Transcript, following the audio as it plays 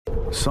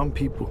Some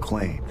people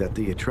claim that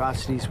the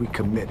atrocities we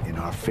commit in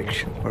our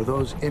fiction are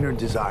those inner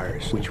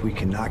desires which we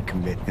cannot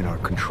commit in our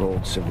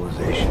controlled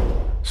civilization.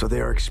 So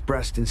they are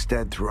expressed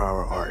instead through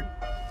our art.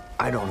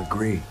 I don't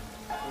agree.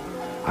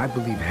 I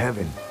believe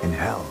heaven and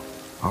hell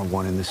are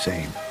one and the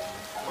same.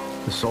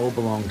 The soul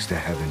belongs to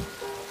heaven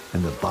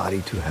and the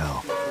body to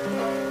hell.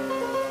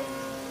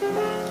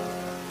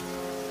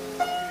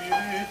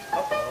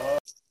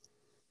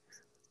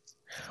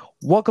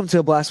 Welcome to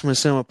the Blasphemous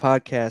Cinema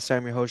Podcast.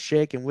 I'm your host,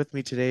 Jake, and with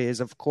me today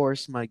is, of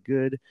course, my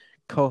good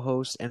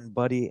co-host and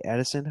buddy,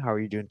 Addison. How are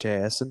you doing today,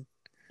 Addison?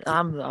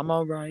 I'm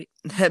all right.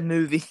 That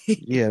movie.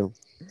 Yeah.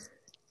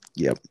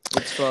 Yep.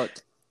 It's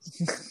fucked.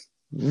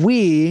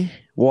 We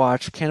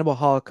watched Cannibal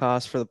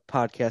Holocaust for the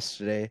podcast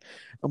today,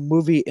 a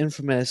movie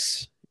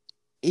infamous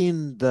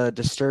in the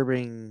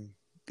disturbing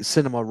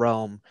cinema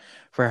realm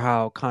for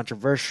how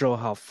controversial,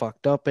 how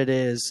fucked up it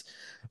is.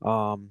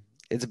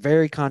 It's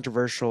very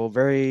controversial,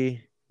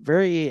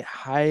 very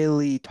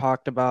highly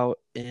talked about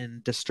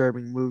in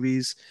disturbing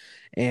movies,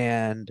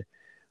 and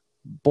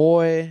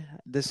boy,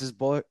 this is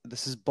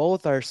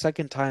both our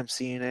second time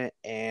seeing it,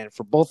 and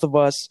for both of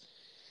us,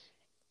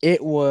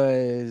 it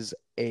was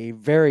a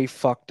very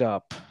fucked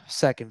up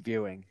second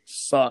viewing.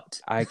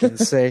 Fucked. I can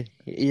say,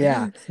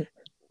 yeah.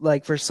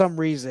 Like, for some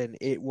reason,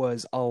 it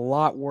was a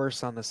lot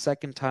worse on the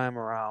second time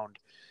around.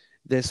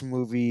 This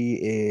movie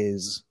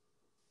is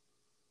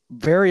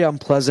very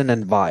unpleasant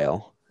and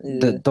vile.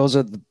 Yeah. Those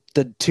are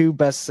the two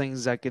best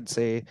things I could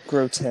say.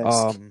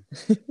 Grotesque.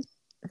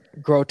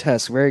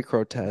 Grotesque, very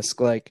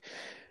grotesque. Like,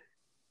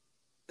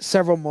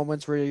 several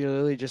moments where you're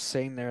literally just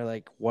sitting there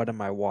like, what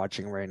am I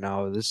watching right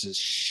now? This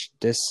is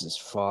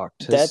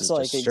fucked. That's is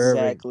like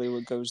disturbing. exactly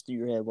what goes through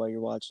your head while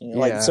you're watching it.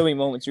 Yeah. Like, so many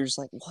moments you're just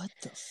like, what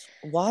the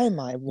why am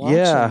I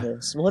watching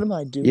this? What am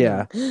I doing?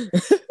 Yeah.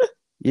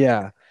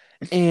 Yeah.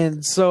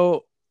 And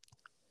so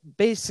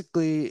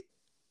basically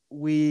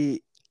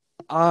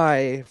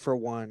I, for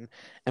one,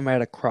 am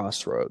at a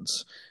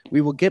crossroads.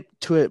 We will get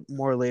to it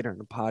more later in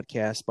the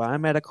podcast, but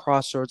I'm at a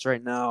crossroads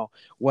right now,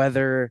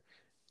 whether,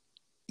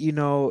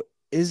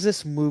 is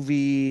this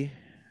movie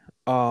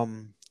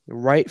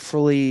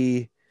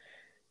rightfully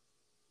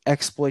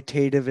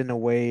exploitative in a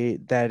way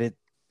that it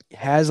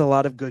has a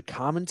lot of good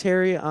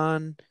commentary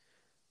on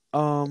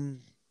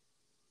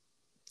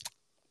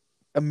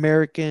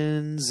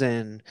Americans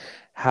and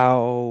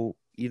how,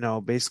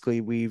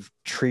 basically we've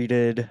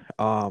treated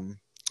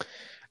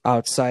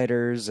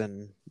outsiders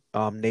and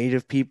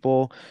native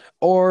people,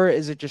 or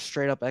is it just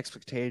straight up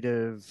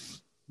exploitative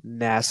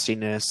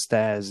nastiness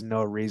that has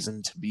no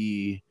reason to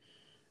be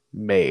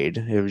made?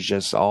 It was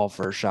just all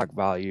for shock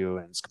value,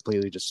 and it's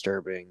completely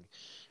disturbing,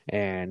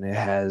 and it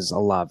has a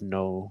lot of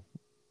no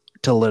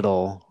to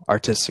little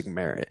artistic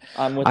merit.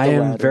 I'm with the I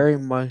am latter. very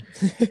much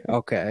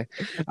okay.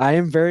 I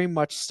am very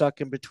much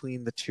stuck in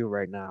between the two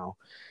right now,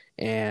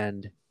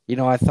 and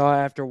I thought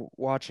after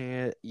watching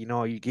it,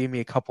 you gave me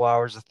a couple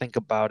hours to think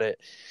about it,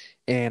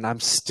 and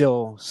I'm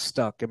still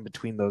stuck in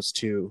between those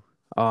two.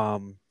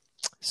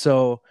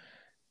 So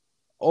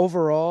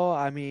overall,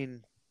 I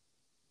mean,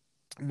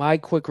 my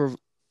quick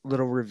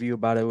little review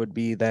about it would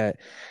be that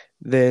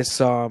this,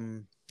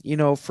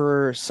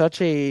 for such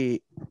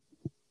a,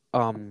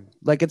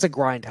 like, it's a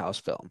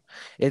grindhouse film.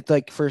 It's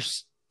for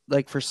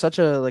such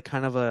a, like,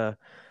 kind of a,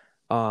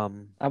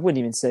 I wouldn't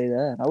even say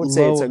that. I would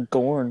say it's a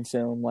Gorn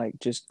film, like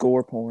just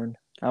gore porn.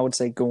 I would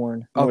say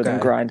Gorn more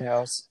than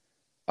Grindhouse.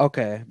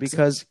 Okay,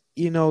 because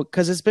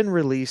it's been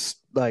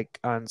released like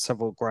on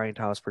several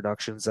Grindhouse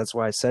productions. That's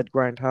why I said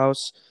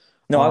Grindhouse.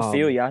 No, I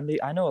feel you. I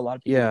know a lot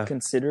of people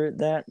consider it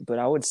that, but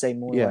I would say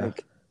more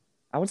like,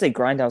 I would say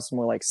Grindhouse is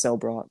more like Cell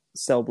Block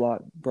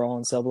Brawl,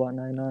 and Cell Block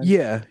 99.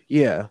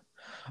 Yeah.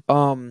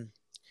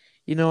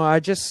 I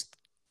just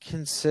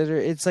consider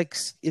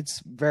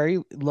it's very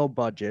low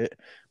budget,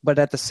 but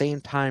at the same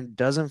time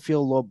doesn't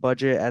feel low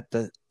budget at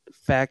the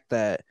fact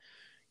that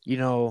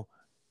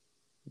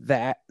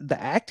the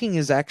acting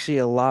is actually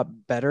a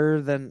lot better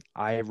than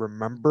I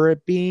remember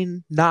it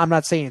being. I'm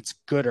not saying it's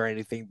good or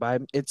anything,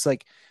 but it's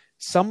like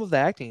some of the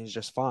acting is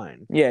just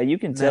fine. Yeah, you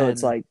can tell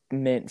it's like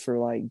meant for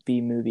like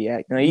B movie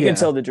acting. You can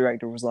tell the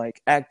director was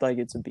like, act like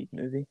it's a B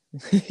movie.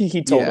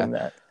 He told him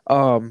that.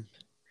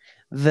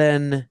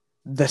 Then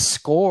the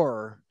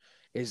score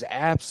is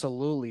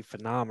absolutely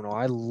phenomenal.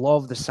 I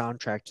love the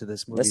soundtrack to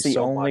this movie. That's the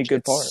only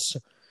good part.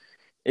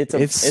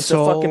 It's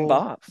so a fucking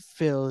bop.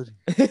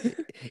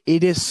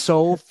 It is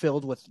so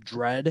filled with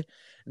dread.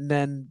 And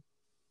then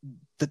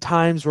the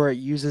times where it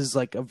uses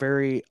like a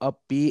very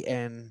upbeat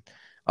and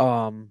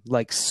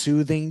like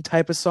soothing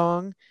type of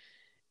song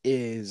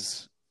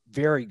is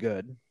very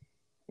good.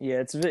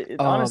 Yeah,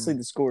 honestly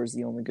the score is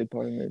the only good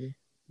part of the movie.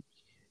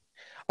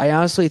 I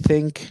honestly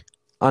think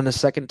on the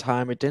second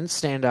time, it didn't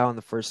stand out on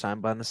the first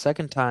time, but on the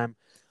second time,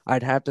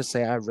 I'd have to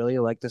say I really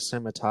like the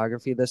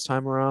cinematography this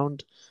time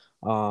around.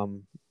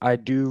 I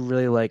do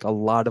really like a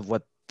lot of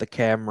what the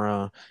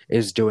camera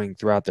is doing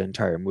throughout the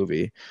entire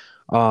movie.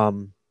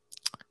 But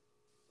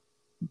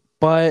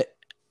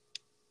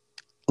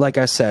like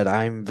I said,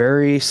 I'm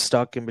very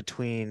stuck in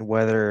between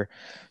whether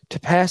to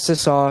pass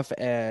this off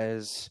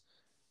as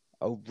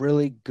a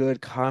really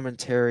good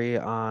commentary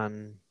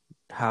on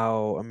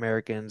how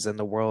Americans and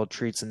the world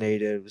treats the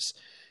natives,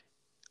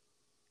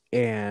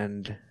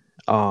 and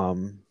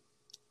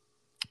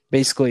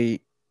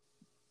basically,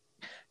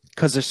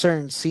 because there's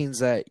certain scenes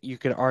that you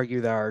could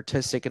argue that are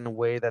artistic in the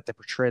way that they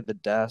portray the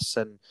deaths,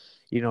 and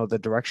the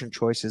direction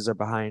choices are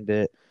behind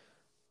it.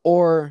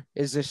 Or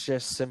is this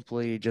just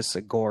simply just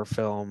a gore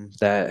film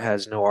that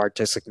has no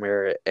artistic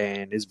merit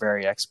and is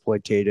very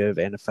exploitative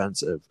and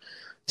offensive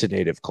to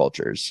native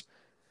cultures?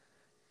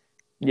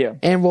 Yeah.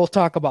 And we'll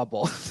talk about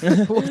both.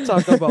 We'll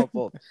talk about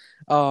both.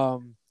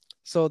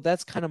 So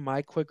that's kind of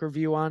my quick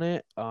review on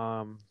it.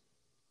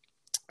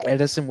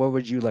 Addison, what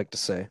would you like to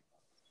say?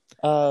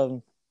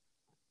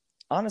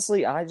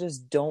 Honestly, I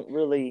just don't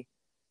really.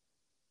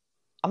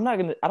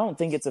 I don't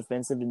think it's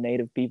offensive to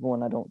Native people,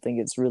 and I don't think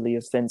it's really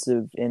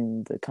offensive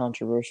in the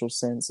controversial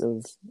sense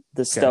of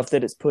the stuff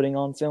that it's putting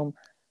on film.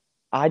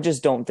 I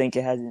just don't think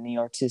it has any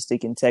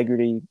artistic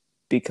integrity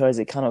because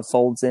it kind of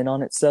folds in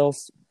on itself.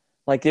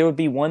 Like, there would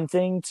be one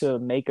thing to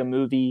make a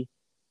movie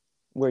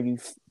where you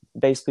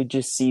basically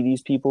just see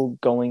these people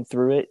going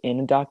through it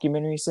in a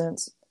documentary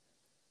sense.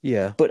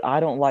 Yeah. But I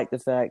don't like the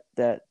fact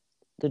that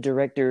the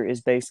director is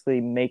basically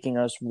making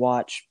us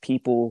watch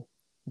people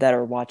that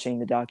are watching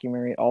the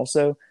documentary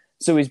also.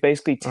 So he's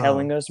basically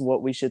telling us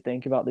what we should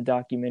think about the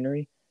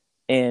documentary,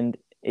 and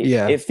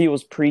it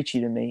feels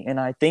preachy to me. And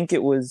I think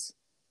it was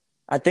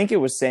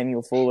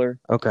Samuel Fuller.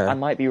 Okay. I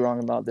might be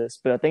wrong about this,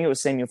 but I think it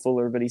was Samuel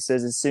Fuller. But he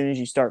says as soon as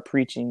you start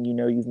preaching,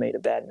 you've made a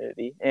bad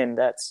movie, and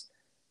I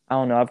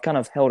don't know. I've kind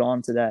of held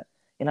on to that,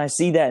 and I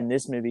see that in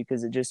this movie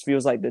because it just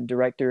feels like the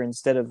director,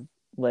 instead of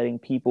letting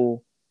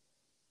people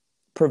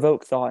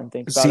provoke thought and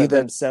think about it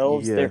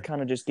themselves, they're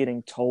kind of just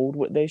getting told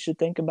what they should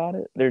think about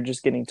it. They're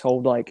just getting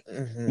told like,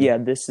 yeah,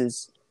 this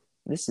is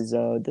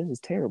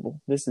terrible.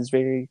 This is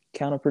very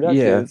counterproductive.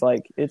 Yeah.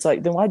 Like, it's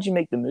like, then why'd you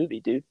make the movie,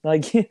 dude?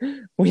 Like,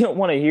 we don't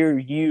want to hear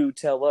you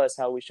tell us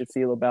how we should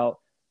feel about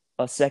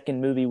a second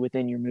movie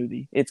within your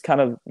movie. It's kind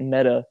of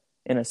meta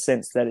in a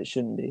sense that it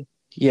shouldn't be.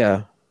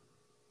 Yeah.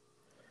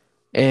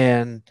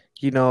 And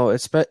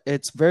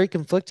it's very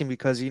conflicting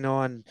because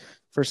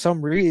for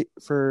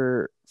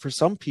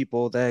some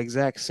people, that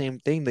exact same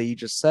thing that you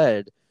just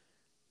said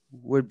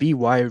would be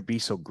why it would be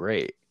so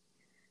great.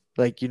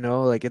 Like,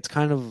 it's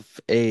kind of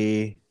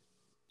a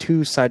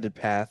two-sided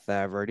path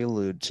that I've already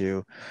alluded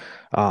to.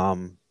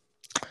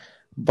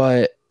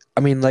 But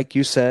I mean, like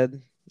you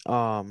said,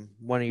 one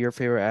of your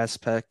favorite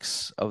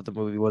aspects of the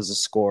movie was the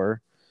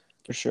score.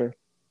 For sure.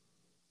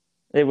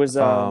 It was,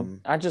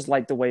 I just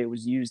like the way it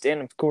was used.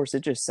 And of course,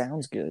 it just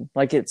sounds good.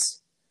 Like, it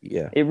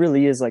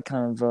really is like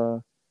kind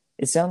of,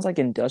 it sounds like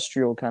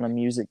industrial kind of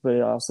music, but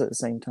it also at the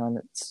same time,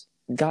 it's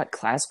got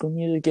classical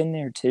music in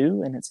there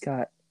too. And it's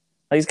got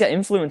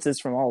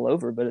influences from all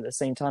over, but at the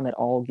same time, it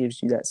all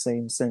gives you that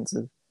same sense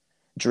of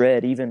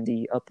dread, even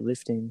the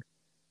uplifting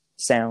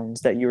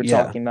sounds that you were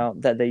talking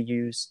about that they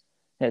use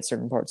at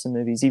certain parts of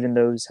movies. Even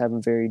those have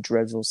a very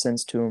dreadful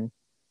sense to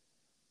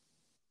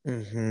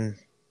them.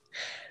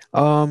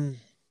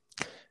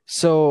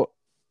 So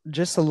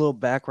just a little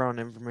background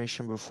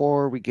information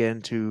before we get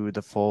into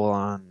the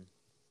full-on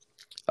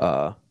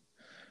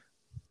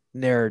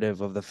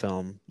narrative of the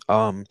film.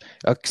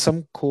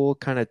 Some cool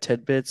kind of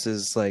tidbits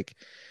is like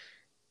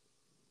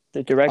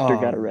the director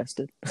got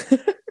arrested.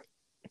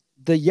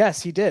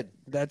 Yes, he did.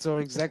 That's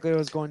exactly what I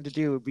was going to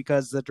do,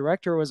 because the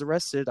director was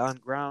arrested on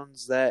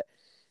grounds that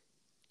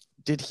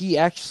did he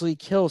actually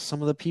kill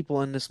some of the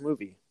people in this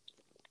movie?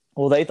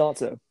 Well, they thought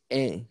so.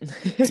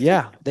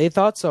 Yeah, they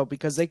thought so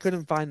because they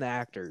couldn't find the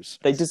actors.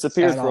 They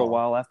disappeared for a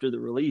while after the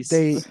release.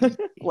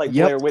 Like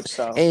Blair Witch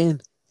style.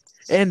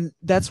 And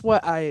that's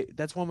one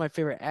of my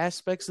favorite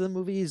aspects of the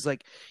movie is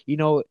like,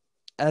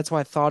 that's what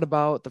I thought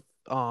about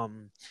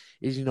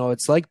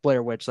it's like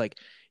Blair Witch. Like,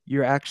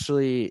 you're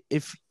actually,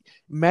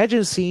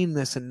 imagine seeing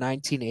this in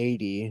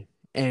 1980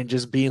 and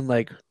just being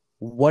like,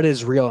 what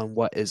is real and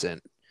what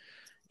isn't?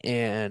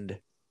 And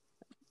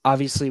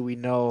obviously we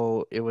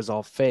know it was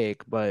all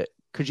fake, but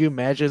could you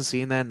imagine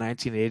seeing that in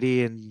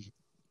 1980 and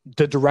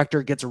the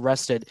director gets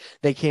arrested?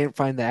 They can't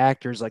find the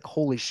actors. Like,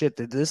 holy shit,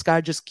 did this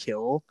guy just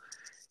kill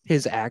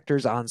his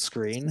actors on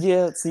screen?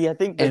 Yeah, see, I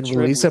think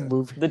release a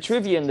movie. The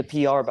trivia and the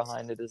PR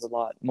behind it is a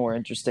lot more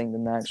interesting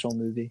than the actual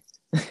movie.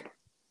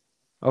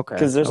 Okay.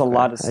 Because there's a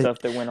lot of stuff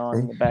that went on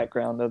in the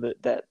background of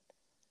it that,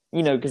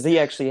 because he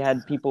actually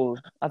had people,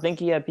 I think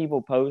he had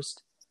people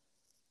post,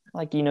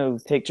 like,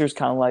 pictures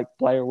kind of like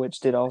Blair Witch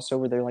did also,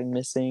 where they're like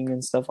missing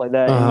and stuff like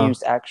that. And he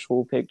used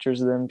actual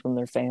pictures of them from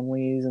their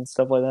families and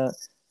stuff like that.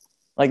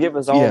 Like, it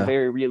was all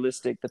very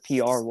realistic. The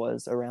PR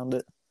was around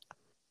it.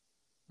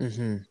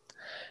 Mm-hmm.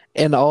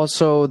 And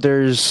also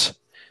there's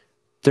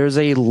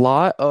a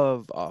lot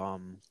of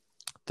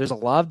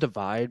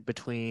divide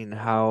between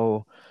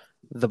how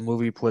the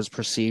movie was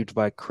perceived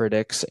by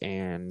critics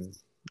and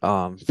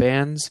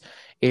fans.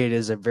 It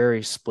is a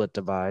very split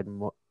divide.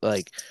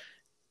 Like,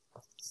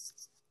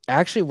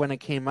 actually, when it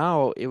came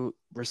out,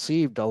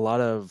 received a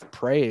lot of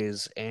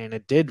praise, and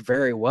it did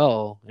very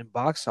well in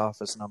box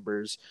office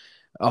numbers.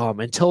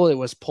 Until it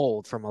was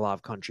pulled from a lot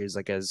of countries.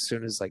 Like as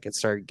soon as like it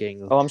started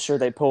getting Oh, I'm sure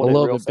they a pulled it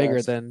little real bit bigger,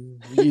 fast. than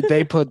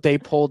they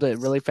pulled it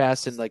really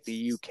fast in like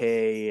the UK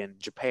and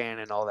Japan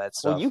and all that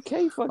Well, stuff.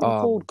 UK fucking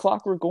pulled Um,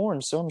 Clockwork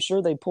Orange, so I'm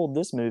sure they pulled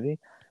this movie.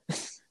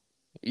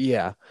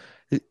 yeah,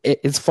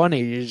 it's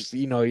funny.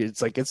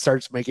 It's like it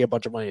starts making a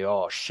bunch of money.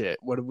 Oh shit,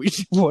 what do we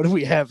what do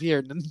we have here?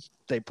 And then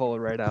they pull it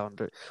right out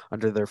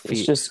under their It's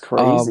feet. just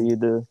crazy.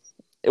 Um,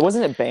 It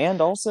wasn't it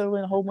banned also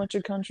in a whole bunch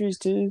of countries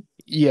too.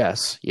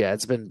 yes, yeah,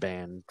 it's been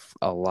banned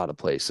a lot of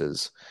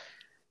places.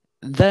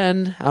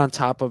 Then on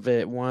top of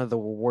it, one of the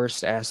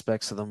worst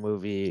aspects of the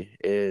movie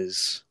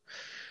is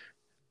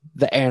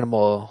the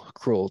animal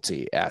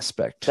cruelty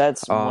aspect.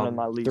 That's one of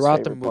my least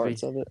Throughout the favorite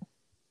parts movie, of it.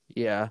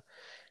 yeah,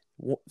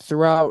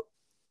 throughout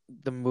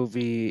the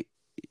movie,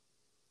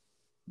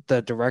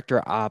 the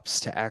director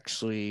opts to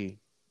actually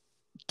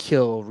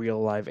kill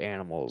real live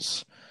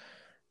animals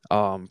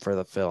for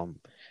the film.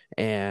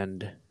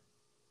 And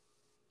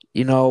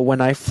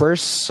when I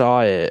first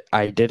saw it,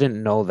 I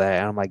didn't know that,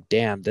 and I'm like,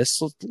 damn,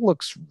 this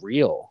looks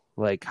real.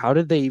 Like, how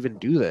did they even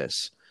do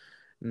this?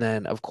 And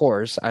then, of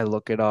course, I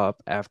look it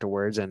up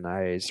afterwards and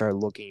I start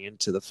looking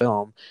into the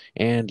film.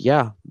 And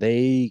yeah,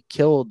 they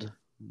killed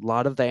a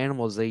lot of the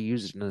animals they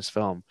used in this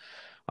film.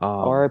 Um,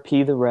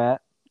 R.I.P. the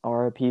rat,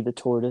 R.I.P. the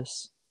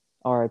tortoise,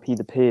 R.I.P.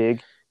 the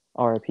pig,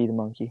 R.I.P. the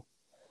monkey.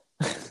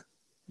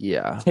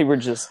 yeah. They were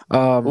just,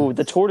 Um, ooh,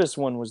 the tortoise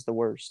one was the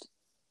worst.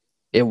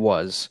 it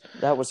was.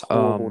 That was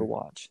horrible to Um,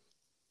 watch.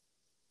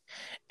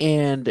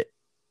 and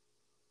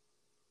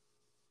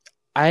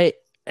I,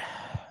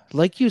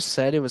 like you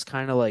said, it was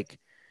kind of like,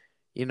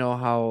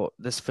 how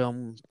this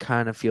film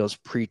kind of feels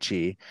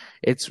preachy.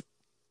 It's,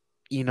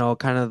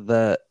 kind of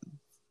the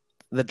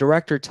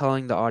director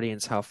telling the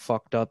audience how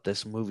fucked up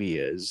this movie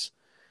is.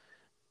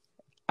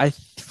 I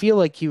feel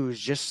like he was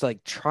just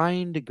like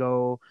trying to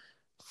go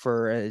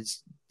for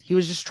as he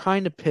was just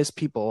trying to piss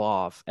people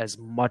off as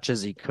much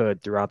as he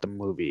could throughout the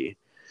movie.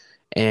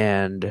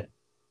 And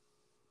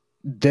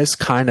this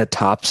kind of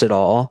tops it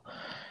all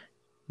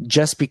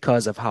just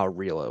because of how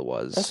real it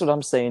That's was. what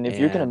I'm saying. If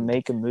you're gonna And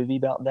make a movie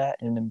about that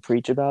and then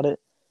preach about it,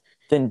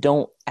 then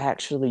don't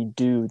actually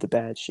do the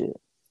bad shit.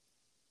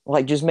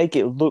 Like, just make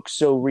it look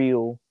so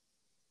real,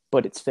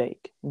 but it's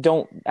fake.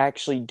 Don't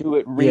actually do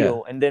it yeah.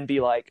 real and then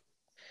be like,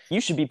 you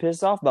should be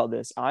pissed off about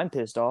this. I'm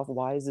pissed off.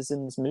 Why is this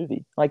in this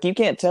movie? Like, you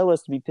can't tell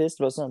us to be pissed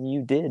about something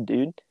you did,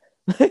 dude.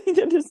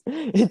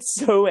 It's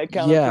so Yeah.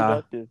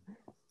 counterproductive.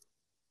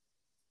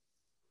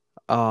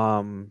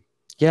 Um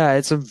yeah,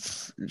 it's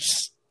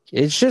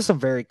just a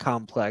very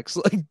complex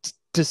like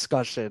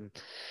discussion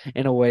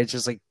in a way. It's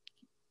just like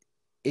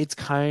it's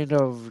kind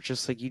of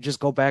just like you just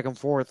go back and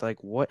forth like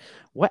what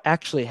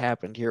actually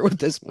happened here with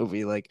this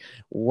movie? Like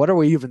what are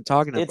we even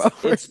talking It's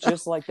about right it's now?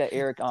 just like the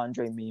Eric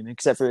Andre meme,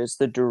 except for it's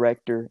the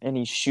director and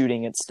he's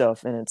shooting at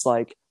stuff, and it's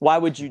like, why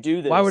would you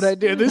do Why would I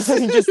this? do this?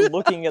 He's just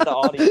looking at the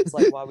audience,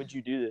 like, why would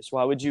you do this?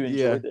 Why would you enjoy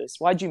Yeah. this?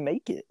 Why'd you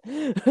make it?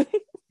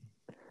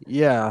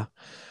 Yeah.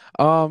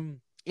 And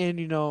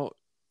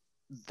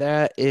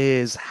that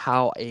is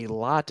how a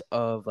lot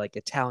of like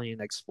Italian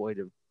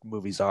exploitive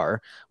movies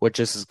are, which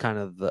this is kind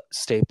of the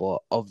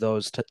staple of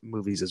those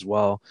movies as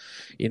well.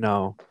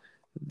 They're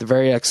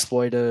very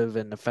exploitive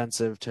and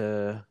offensive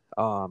to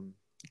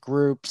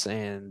groups,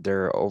 and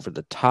they're over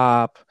the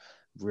top,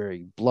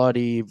 very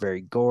bloody,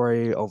 very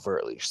gory,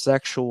 overtly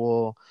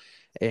sexual,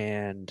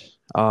 and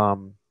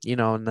and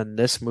then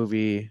this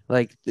movie,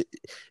 like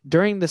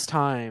during this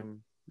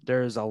time,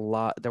 there was a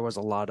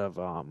lot of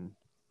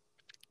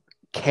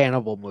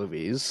cannibal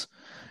movies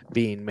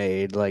being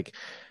made,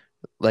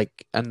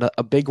 and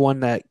a big one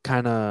that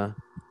kind of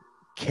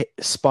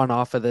spun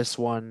off of this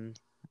one,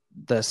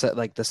 the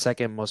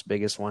second most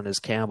biggest one is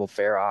Cannibal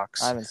I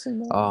Ferox, haven't seen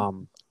that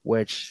one.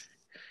 which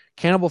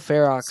Cannibal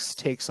Ferox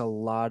takes a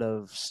lot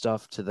of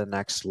stuff to the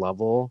next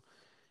level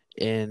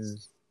in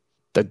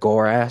the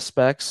gore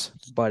aspects,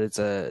 but it's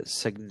a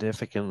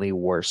significantly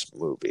worse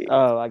movie.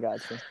 Oh, I got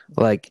you.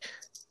 Like,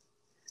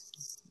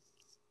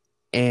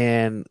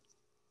 and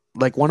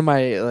like one of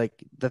my like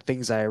the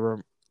things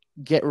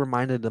get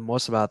reminded the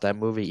most about that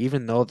movie,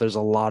 even though there's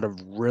a lot of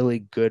really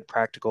good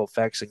practical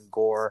effects and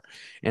gore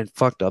and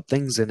fucked up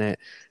things in it,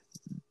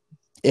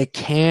 it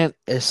can't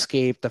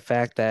escape the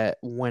fact that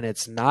when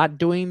it's not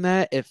doing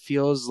that, it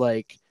feels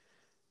like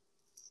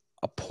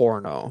a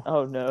porno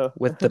Oh no.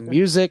 with the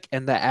music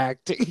and the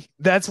acting.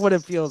 That's what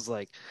it feels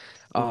like.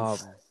 Um,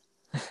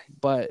 Oof.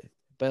 but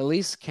at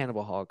least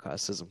Cannibal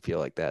Holocaust doesn't feel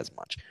like that as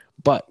much.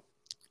 But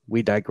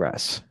we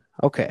digress.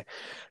 Okay.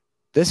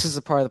 This is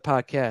the part of the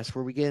podcast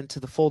where we get into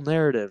the full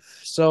narrative.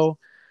 So,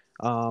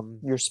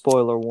 Your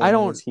spoiler I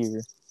warning is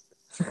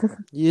don't.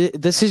 here.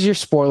 This is your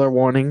spoiler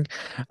warning.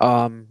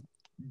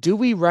 Do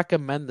we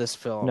recommend this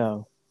film?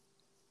 No.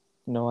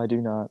 No, I do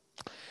not.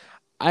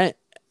 I.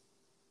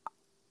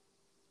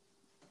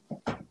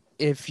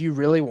 If you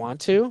really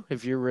want to,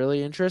 if you're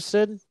really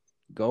interested,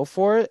 go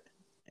for it.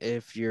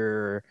 If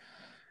you're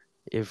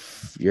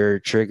if you're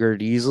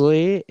triggered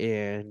easily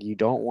and you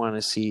don't want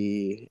to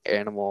see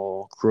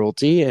animal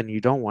cruelty and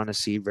you don't want to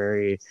see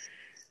very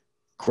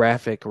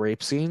graphic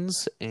rape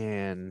scenes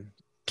and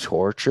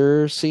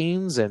torture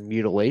scenes and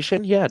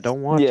mutilation, yeah,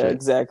 don't watch Yeah, it.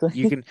 exactly.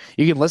 You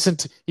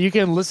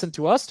can listen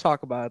to us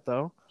talk about it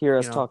though. Hear You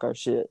us know, talk our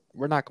shit.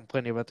 we're not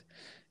complaining about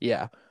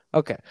yeah.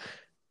 Okay.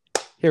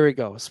 Here we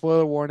go.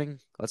 Spoiler warning.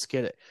 Let's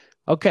get it.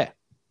 Okay.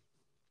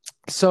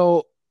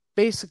 So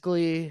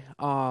basically,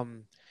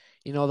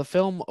 the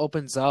film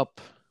opens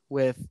up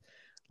with,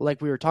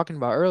 like we were talking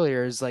about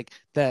earlier, is like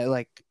that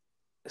like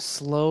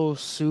slow,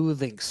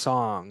 soothing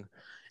song,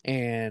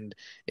 and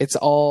it's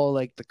all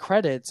like the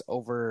credits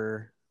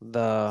over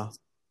the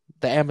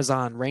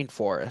Amazon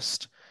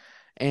rainforest.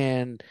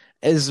 And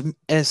as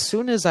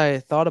soon as I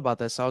thought about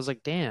this, I was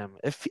like, damn,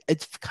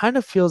 it kind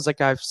of feels like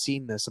I've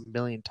seen this a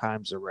million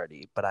times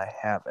already, but I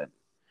haven't.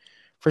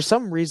 For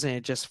some reason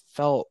it just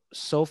felt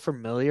so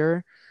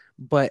familiar,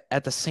 but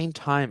at the same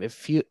time it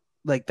feel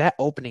like that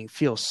opening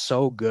feels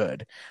so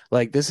good.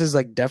 Like this is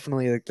like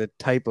definitely like the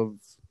type of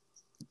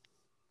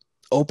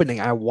opening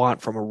I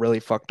want from a really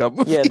fucked up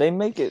Yeah, movie. they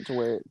make it to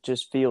where it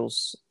just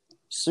feels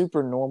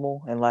super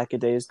normal and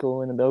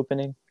lackadaisical in the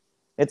opening.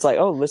 It's like,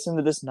 oh, listen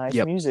to this nice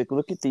Yep. music.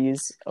 Look at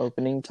these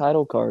opening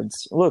title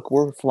cards. Look,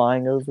 we're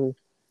flying over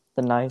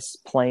the nice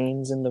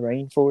plains in the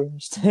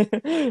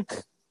rainforest.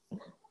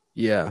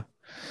 Yeah.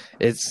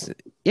 It's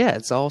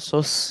it's all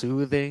so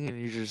soothing and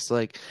you're just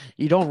like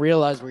you don't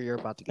realize where you're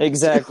about to get into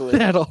Exactly.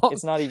 at all.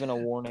 It's not even a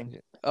warning.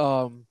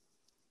 Um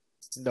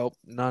nope,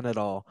 none at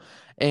all.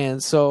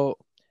 And so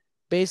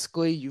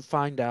basically you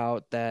find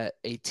out that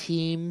a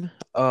team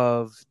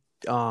of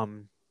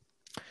um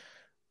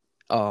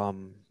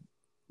um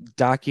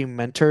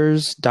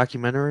documenters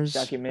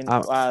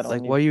I don't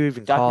like need what do you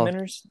even call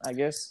documenters, I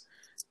guess.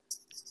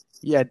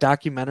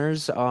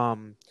 documenters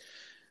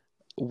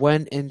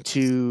went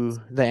into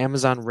the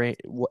Amazon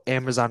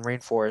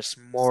rainforest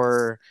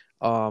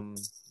um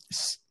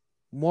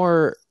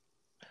more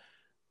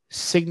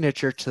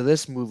signature to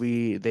this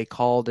movie. They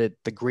called it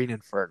the Green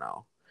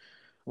Inferno.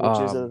 Which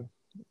is a um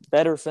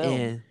better film.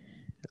 and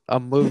a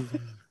movie.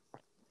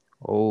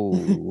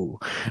 Oh,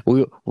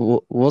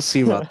 we'll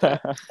see about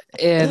that.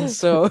 And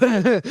so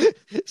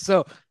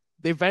so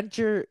they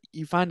venture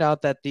you find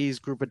out that these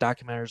group of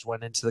documenters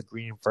went into the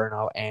Green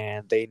Inferno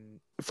and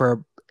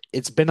for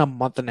it's been a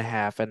month and a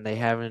half and they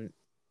haven't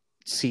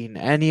seen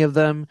any of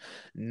them,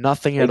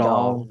 nothing They at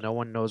all. gone. No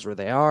one knows where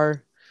they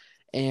are.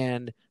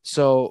 And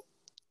so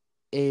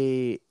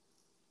a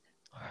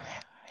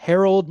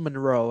Harold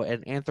Monroe,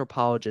 an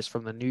anthropologist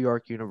from the New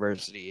York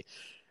University,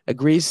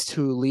 agrees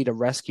to lead a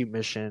rescue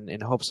mission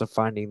in hopes of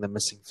finding the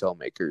missing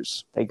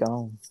filmmakers. They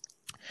gone.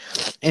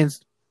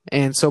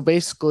 And so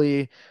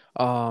basically,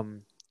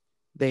 um,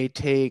 they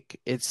take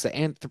it's the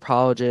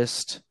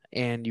anthropologist,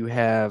 and you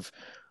have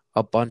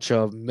a bunch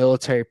of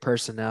military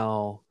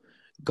personnel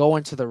go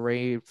into the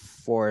raid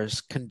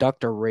forest,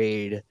 conduct a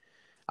raid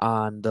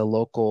on the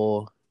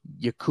local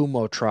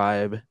Yakumo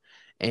tribe,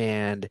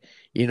 and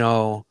you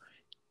know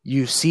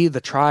you see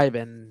the tribe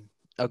and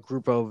a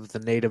group of the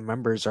native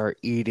members are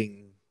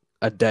eating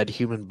a dead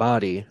human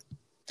body.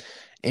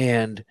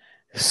 And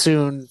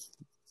soon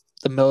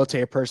the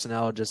military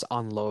personnel just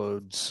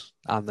unloads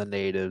on the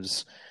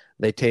natives.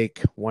 They take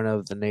one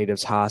of the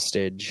natives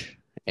hostage,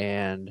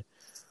 and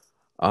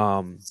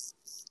um,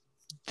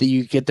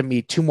 you get to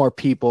meet two more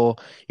people.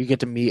 You get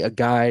to meet a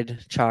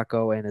guide,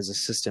 Chaco, and his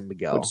assistant,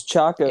 Miguel. Which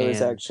Chaco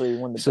is And actually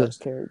one of the so, best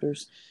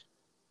characters.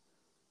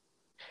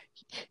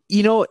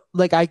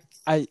 like I,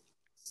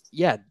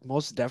 yeah,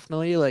 most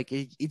definitely. Like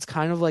it's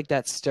kind of like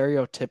that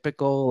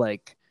stereotypical,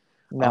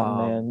 Mountain um,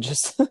 Man,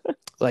 just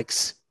like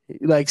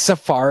like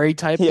safari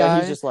type yeah,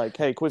 he's guy, just like,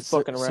 hey, quit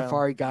fucking around.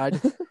 safari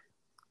guide.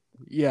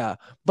 Yeah,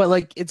 but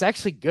like it's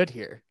actually good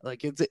here.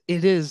 Like it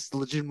is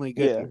legitimately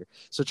good Yeah, here.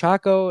 So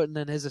Chaco and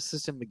then his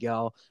assistant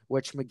Miguel,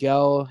 which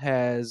Miguel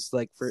has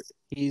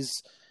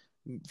he's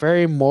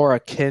very more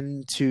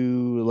akin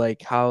to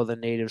like how the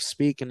natives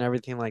speak and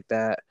everything like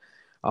that,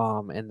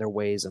 and their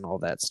ways and all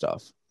that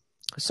stuff.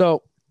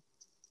 So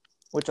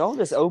which all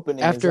this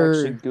opening is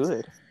actually after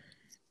good.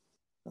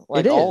 it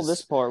Like all this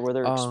is, part where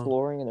they're uh,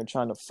 exploring and they're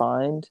trying to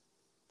find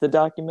the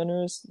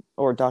documenters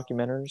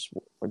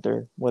or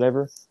they're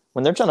whatever.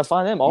 When they're trying to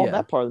find them, all yeah,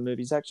 that part of the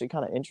movie is actually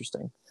kind of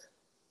interesting.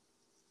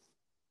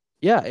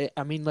 yeah.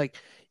 I mean, like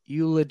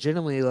you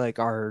legitimately like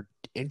are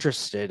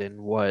interested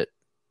in what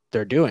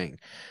they're doing.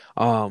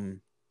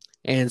 Um,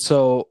 And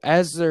so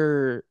as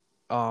they're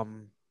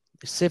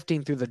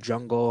sifting through the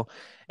jungle,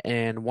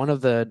 and one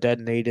of the dead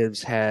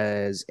natives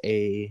has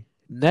a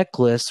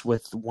necklace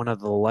with one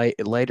of the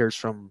lighters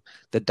from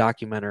the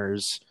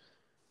documenters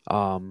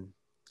um,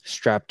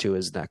 strapped to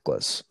his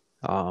necklace.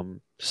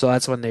 So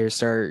that's when they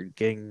start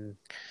getting,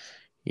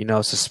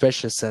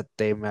 suspicious that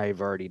they may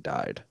have already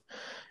died.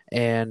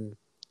 And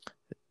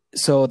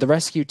so the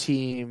rescue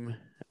team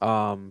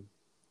um,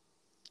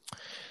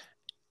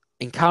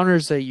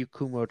 encounters the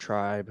Yakumo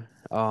tribe.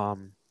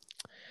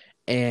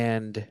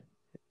 And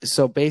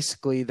so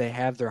basically they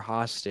have their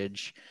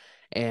hostage,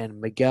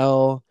 and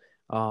Miguel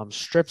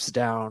strips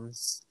down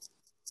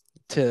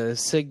to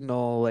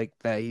signal like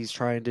that he's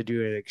trying to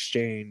do an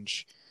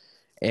exchange,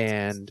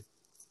 and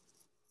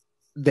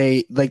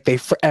they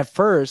at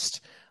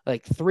first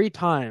like 3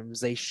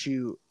 times they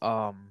shoot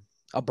a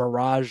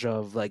barrage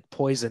of like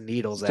poison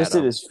needles at Just at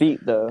him, his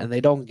feet, though. and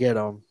they don't get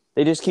him.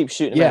 They just keep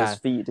shooting him at his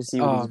Yeah, feet to see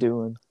what he's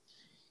doing.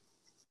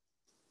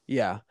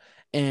 yeah,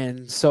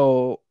 and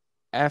so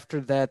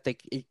after that, they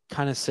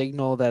kind of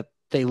signal that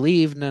they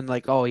leave, and then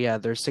like, oh yeah,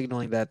 they're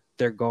signaling that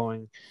they're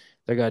gonna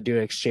do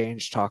an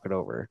exchange, talk it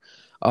over.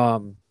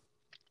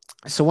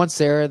 So once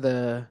there,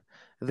 the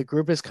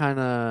group is kind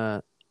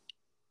of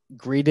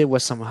greeted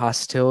with some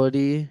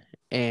hostility,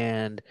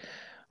 and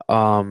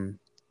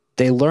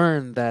they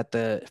learn that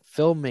the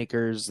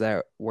filmmakers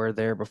that were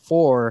there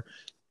before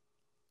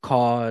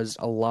caused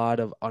a lot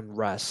of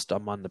unrest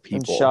among the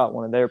And people. shot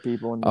one of their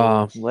people in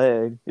the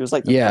leg. It was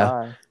like the Yeah.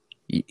 thigh.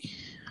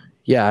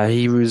 Yeah,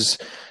 he was.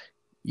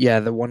 Yeah,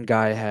 the one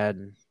guy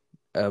had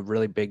a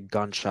really big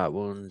gunshot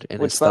wound in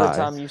his Which by thigh.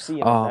 the time you see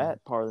him in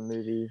that part of the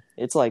movie,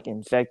 it's like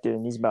infected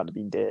and he's about to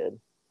be dead.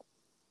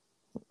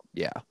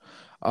 Yeah.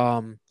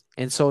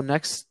 And so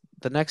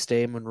the next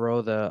day,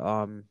 Monroe,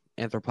 the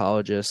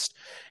anthropologist,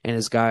 and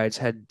his guides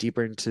head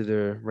deeper into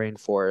the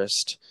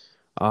rainforest,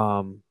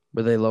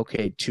 where they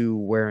locate 2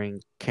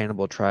 wearing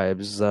cannibal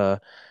tribes,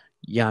 the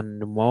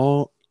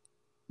Yanomamo,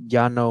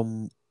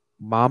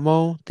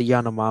 the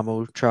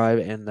Yanomamo tribe,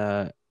 and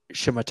the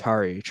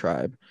Shimatari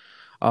tribe.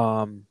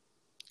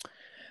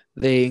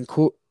 They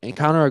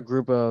encounter a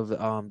group of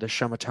the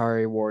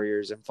Shimatari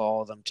warriors and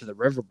follow them to the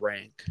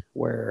riverbank,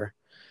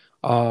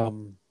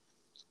 um,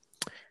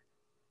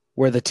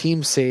 where the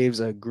team saves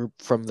a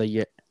group from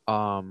the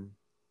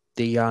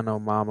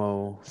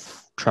Yanomamo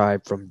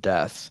tribe from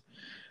death.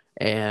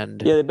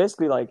 And yeah, they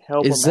basically like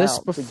help them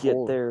out to get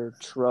before? their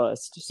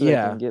trust so they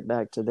Yeah, can get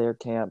back to their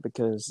camp,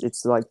 because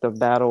it's like the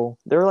battle.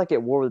 They're like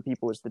at war with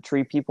people. It's the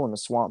tree people and the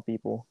swamp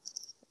people.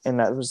 And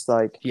that was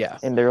like, yeah,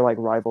 and they're like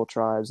rival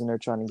tribes, and they're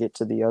trying to get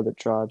to the other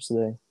tribes. So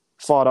they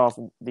fought off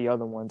the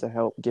other one to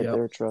help get yep,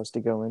 their trust to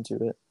go into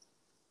it.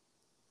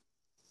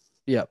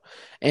 yep.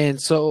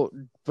 And so,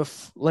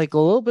 like a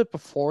little bit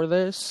before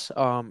this,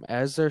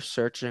 as they're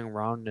searching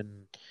around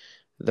in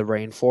the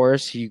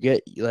rainforest, you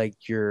get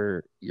like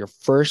your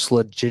first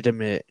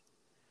legitimate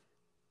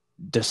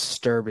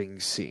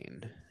disturbing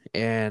scene.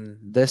 And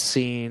this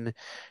scene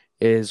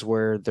is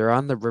where they're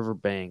on the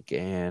riverbank,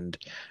 and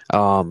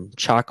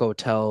Chaco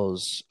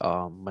tells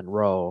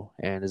Monroe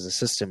and his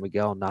assistant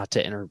Miguel not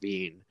to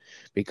intervene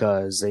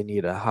because they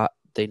need to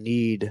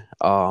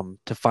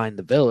find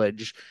the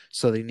village,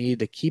 so they need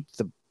to keep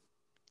the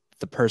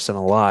person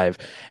alive.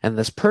 And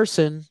this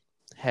person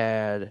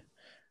had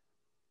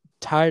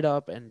tied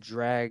up and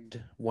dragged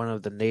one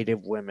of the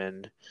native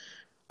women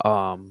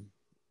um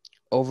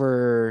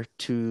over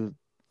to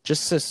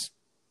just this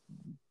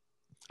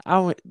I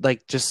don't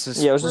like just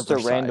this Yeah, it was just a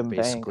riverside, random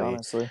bank, basically.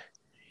 honestly.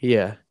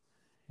 Yeah.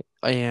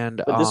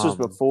 And But this was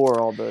before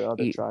all the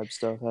other tribe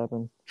stuff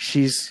happened.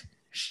 she's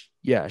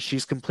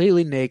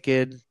completely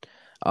naked,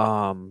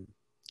 and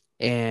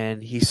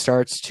he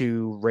starts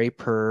to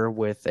rape her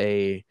with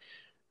a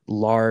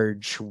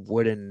large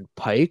wooden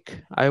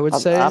pike, I would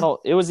say. I don't.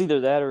 It was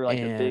either that or like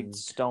a big And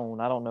stone.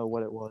 I don't know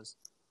what it was.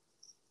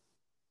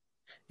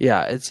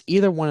 yeah, it's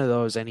either one of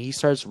those, and he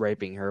starts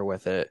raping her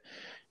with it,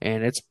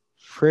 and it's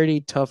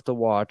pretty tough to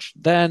watch.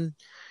 Then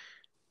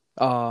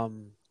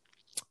um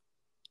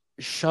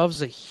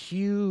shoves a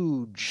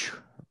huge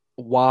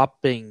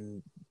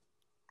whopping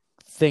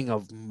thing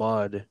of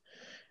mud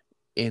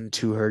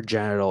into her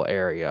genital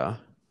area,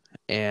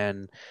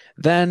 and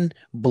then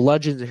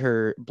bludgeons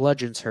her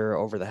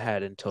over the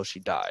head until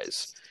she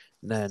dies,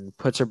 and then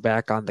puts her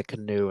back on the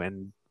canoe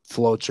and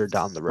floats her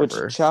down the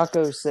river. Which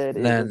Chaco said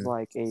it was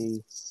like a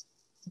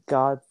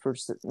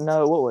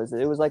no, what was it?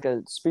 It was like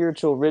a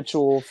spiritual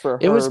ritual for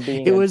her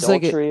being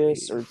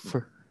adulterous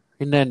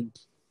and then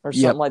or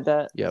something like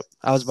that. Yep.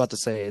 I was about to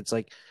say it's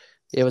like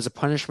it was a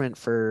punishment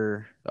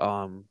for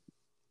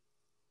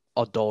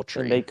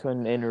adultery. And they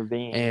couldn't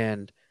intervene.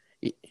 And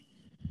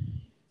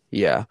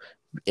yeah.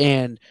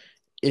 And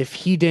if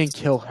he didn't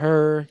kill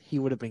her, he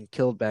would have been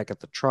killed back at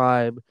the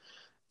tribe.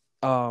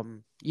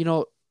 It's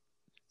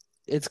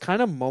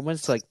kind of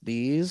moments like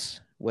these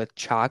with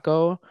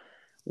Chaco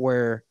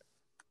where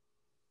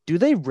do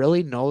they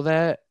really know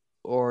that,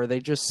 or are they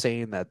just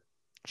saying that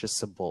just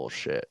some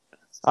bullshit?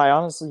 I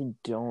honestly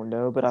don't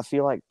know, but I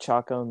feel like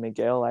Chaco and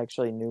Miguel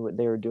actually knew what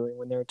they were doing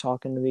when they were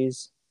talking to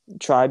these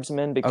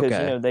tribesmen,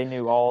 because they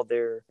knew all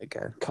their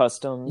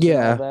customs and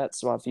all that.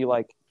 So I feel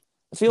like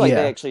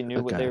they actually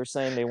knew what they were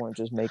saying. They weren't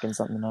just making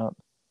something up.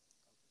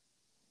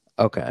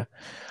 Okay.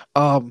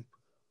 And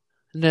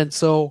then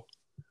so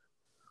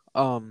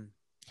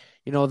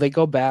they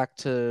go back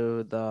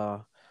to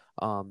the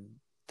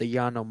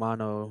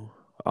Yanomano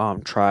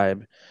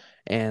tribe,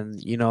 and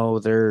they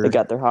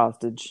got their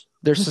hostage.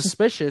 They're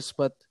suspicious,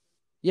 but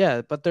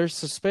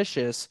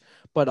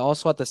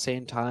also at the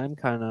same time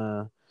kind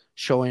of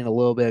showing a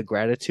little bit of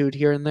gratitude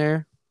here and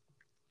there.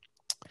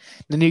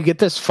 Then you get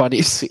this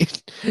funny scene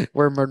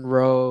where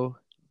Monroe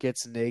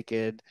gets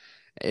naked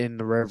in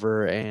the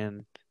river,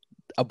 and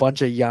a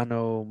bunch of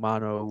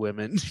Yanomamo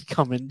women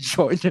come and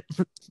join him,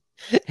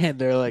 and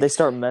They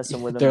start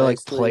messing with him they're like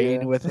basically.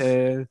 playing with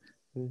him.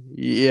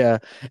 Yeah,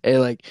 and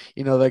like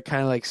they're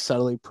kind of like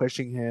subtly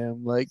pushing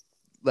him, like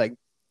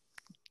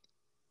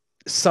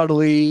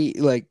subtly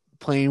like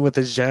playing with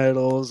his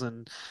genitals,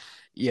 and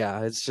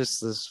yeah, it's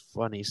just this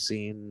funny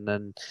scene.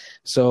 And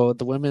so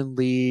the women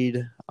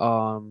lead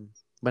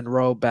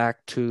Monroe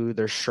back to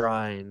their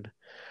shrine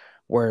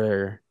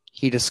where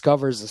he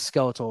discovers the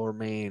skeletal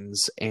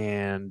remains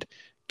and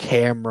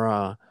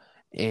camera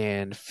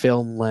and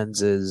film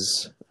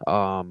lenses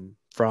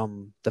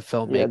from the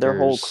Yeah, their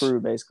whole filmmakers. crew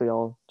basically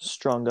all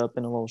strung up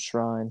in a little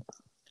shrine.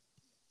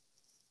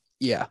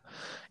 Yeah.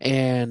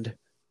 And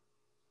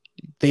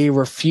they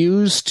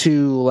refuse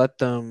to let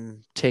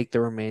them take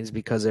the remains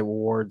because it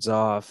wards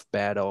off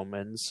bad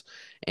omens.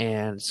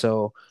 And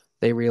so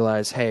they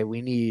realize, hey,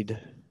 we need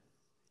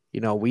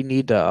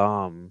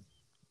to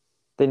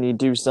They need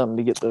to do something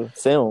to get the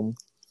film.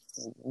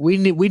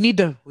 they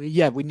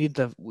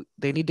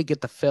need to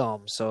get the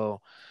film.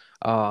 So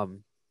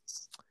um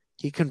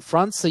he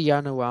confronts the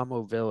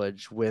Yanomamo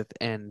village with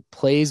and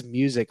plays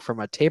music from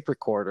a tape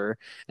recorder,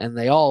 and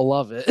they all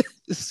love it.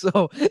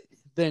 So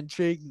the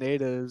intrigued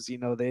natives,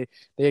 they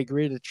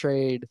agree to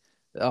trade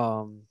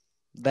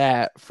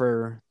that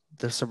for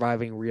the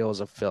surviving reels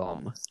of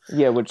film.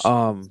 Yeah, which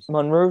Um,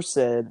 Monroe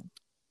said,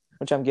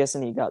 which I'm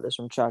guessing he got this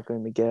from Chaco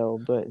and Miguel,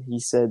 but he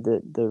said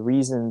that the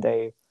reason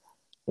they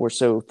were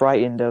so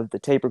frightened of the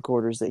tape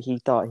recorders that he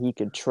thought he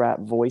could trap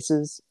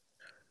voices.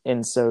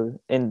 And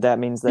that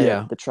means that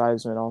yeah, the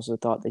tribesmen also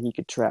thought that he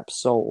could trap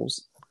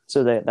souls.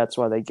 So that's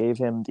why they gave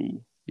him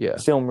the yeah,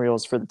 film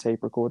reels for the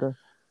tape recorder.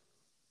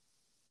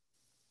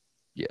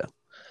 yeah,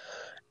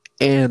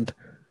 and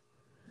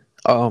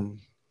um,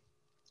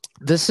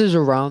 this is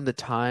around the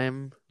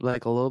time,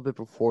 like a little bit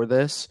before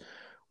this,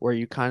 where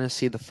you kind of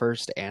see the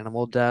first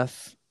animal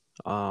death.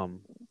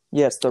 Um,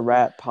 Yes, the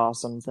rat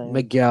possum thing.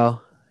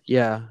 Miguel,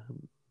 yeah,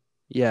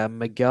 yeah,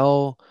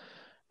 Miguel.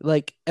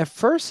 Like at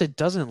first, it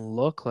doesn't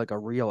look like a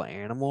real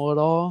animal at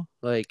all.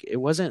 Like it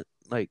wasn't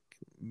like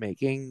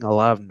making a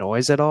lot of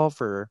noise at all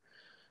for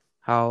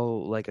how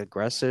like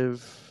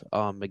aggressive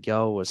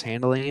Miguel was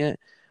handling it.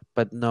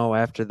 But no,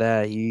 after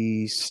that,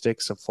 he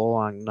sticks a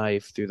full-on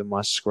knife through the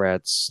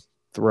muskrat's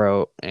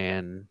throat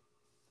and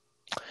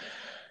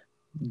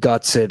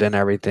guts it and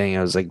everything.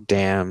 I was like,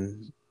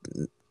 damn.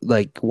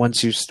 Like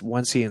once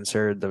he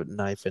inserted the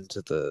knife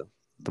into the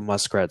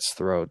muskrat's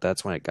throat,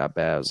 that's when it got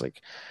bad. I was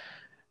like,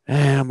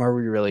 damn, are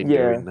we really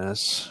Yeah, doing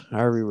this?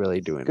 Are we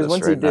really doing because this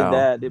once he right did now?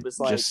 that, it was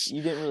like Just,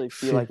 you didn't really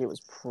feel like it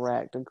was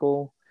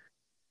practical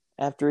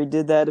after he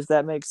did that, if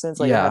that makes sense.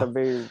 Like it had a yeah.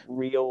 very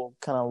real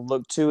kind of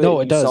look to it, No,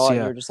 and it you does. saw it, and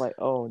Yeah, you're just like,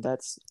 oh,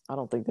 I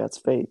don't think that's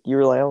fake. You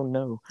were like, oh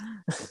no.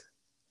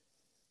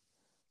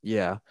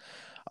 yeah.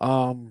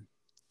 Um.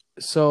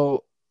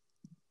 So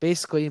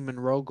basically,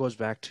 Monroe goes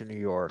back to New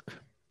York,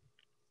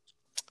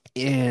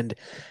 and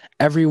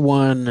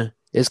everyone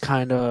is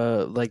kind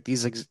of like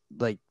these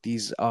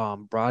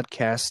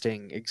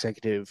broadcasting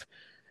executives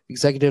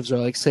are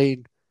like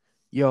saying,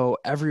 yo,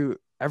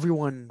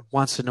 everyone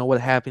wants to know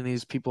what happened to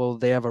these people.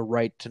 They have a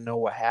right to know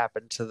what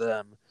happened to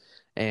them.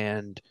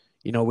 And,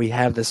 we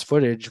have this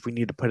footage, we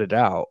need to put it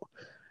out.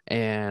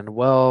 And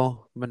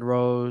well,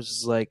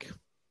 Monroe's like,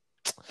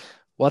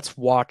 let's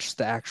watch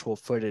the actual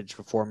footage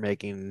before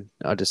making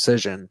a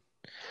decision.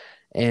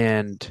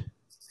 And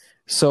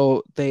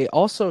so they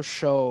also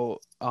show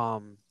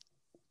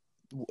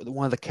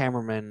one of the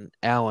cameramen,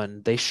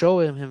 Alan, they show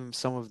him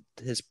some of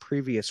his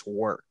previous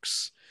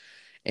works.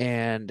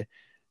 And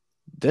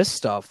this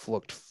stuff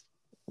looked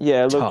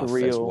Yeah, it looked tough as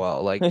real.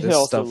 well. Like It this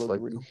also stuff, looked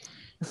like real.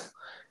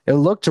 it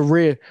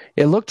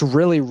looked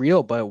really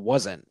real, but it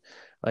wasn't.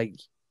 Like,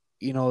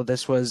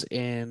 this was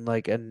in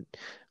like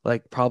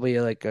probably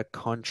like a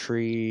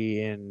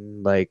country,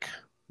 and like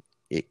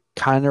it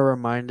kind of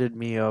reminded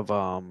me of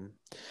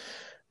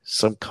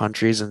some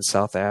countries in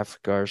South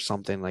Africa or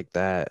something like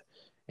that,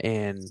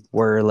 and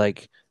where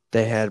like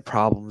they had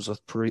problems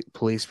with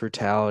police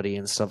brutality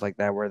and stuff like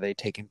that, where they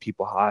taking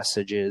people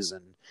hostages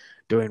and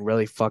doing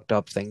really fucked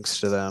up things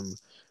to them.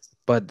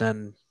 But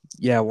then,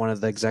 yeah, one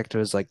of the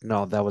executives like,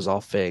 no, that was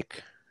all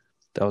fake.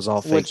 That was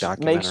all fake Which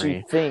makes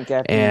you documentary. think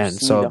after you And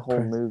see the so,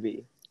 whole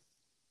movie.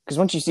 Because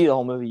once you see the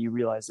whole movie, you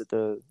realize that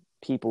the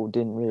people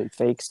didn't really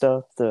fake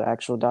stuff, the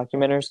actual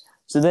documenters.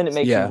 So then it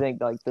makes you yeah,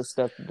 think like the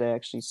stuff that they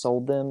actually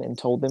sold them and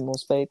told them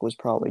was fake was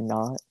probably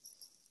not.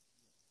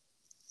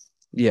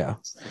 yeah.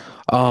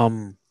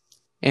 Um,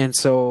 and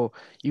so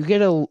you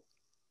get a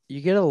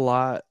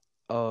lot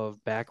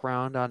of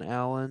background on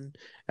Alan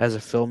as a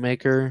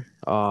filmmaker.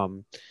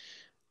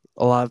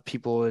 A lot of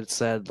people had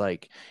said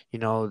like,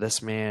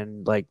 this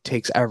man like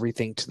takes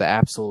everything to the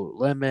absolute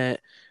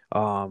limit.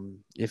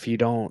 If you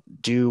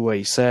don't do what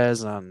he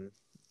says on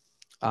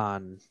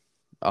um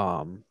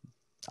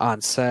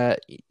on set,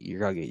 you're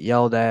gonna get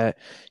yelled at.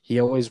 He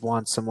always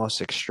wants the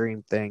most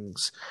extreme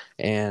things,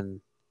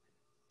 and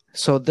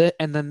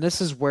and then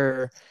this is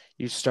where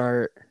you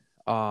start.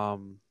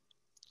 Um,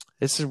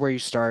 this is where you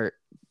start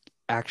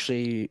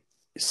actually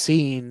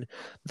seeing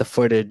the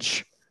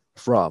footage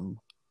from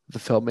the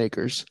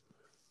filmmakers.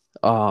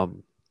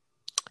 Um,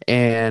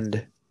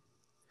 and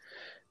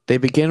they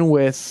begin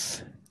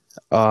with,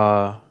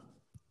 uh,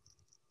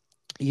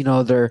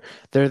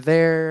 they're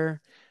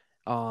there.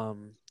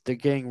 They're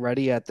getting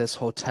ready at this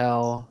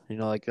hotel.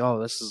 Like, oh,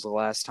 this is the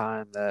last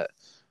time that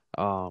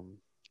um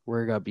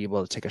we're gonna be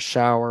able to take a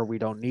shower. We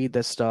don't need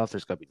this stuff.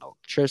 There's gonna be no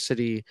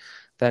electricity,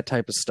 that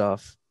type of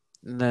stuff.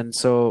 And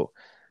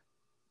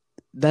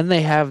then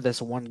they have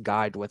this one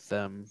guide with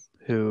them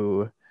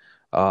who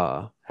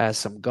has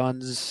some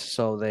guns,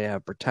 so they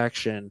have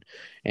protection.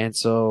 And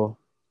so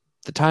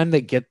the time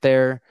they get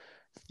there,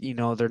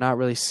 they're not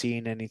really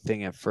seeing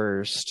anything at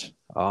first.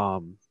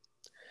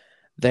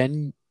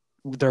 Then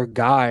their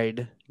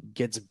guide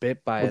gets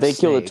bit by Well, a they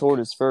kill the snake.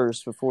 tortoise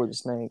first before the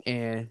snake.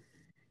 And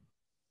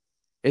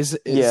is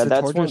Yeah, the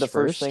that's one of tortoise the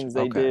first first? things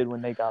they Okay. did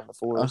when they got in the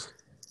Uh, forest.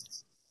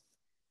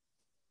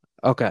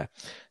 okay.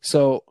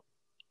 So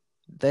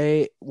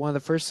one of the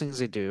first things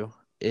they do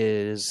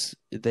is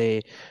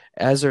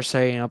as they're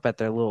setting up at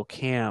their little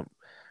camp,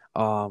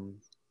 um,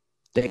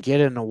 they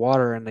get in the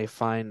water and they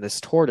find this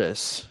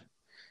tortoise.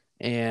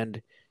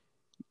 And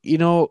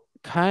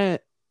kind of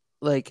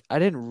like I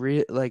didn't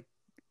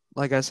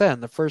like I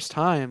said, the first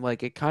time,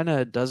 like it kind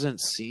of doesn't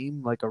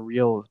seem like a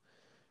real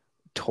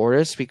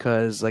tortoise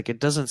because like it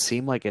doesn't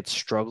seem like it's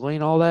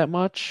struggling all that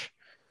much.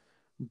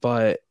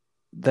 But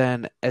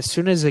then as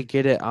soon as they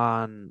get it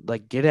out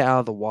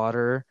of the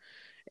water,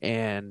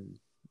 and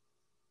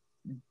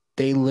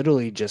they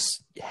literally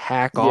just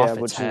hack Yeah, off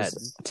its which head.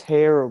 is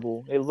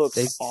terrible. It looks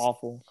They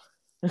awful.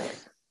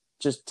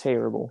 Just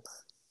terrible.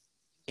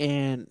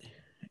 and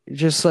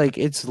just like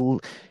it's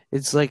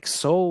like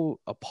so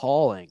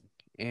appalling.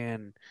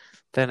 And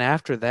then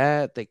after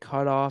that, they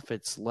cut off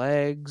its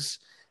legs,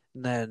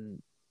 and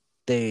then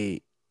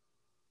they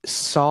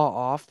saw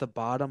off the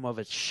bottom of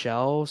its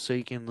shell so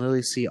you can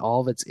literally see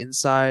all of its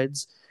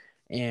insides.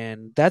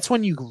 And that's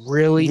when you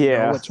really know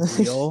Yeah. it's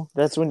real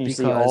That's when you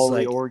see because all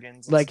the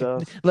organs and like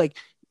stuff. like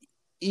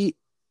e-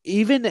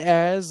 even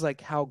as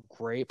like how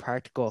great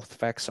practical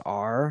effects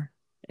are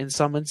in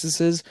some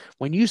instances,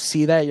 when you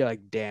see that you're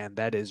like, damn,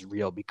 that is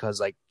real because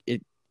like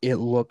it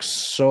looks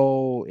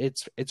so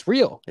it's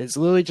real. It's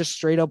literally just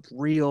straight up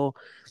real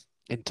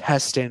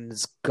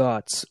intestines,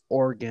 guts,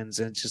 organs,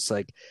 and it's just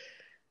like,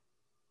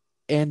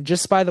 and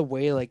just by the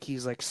way like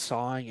he's like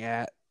sawing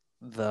at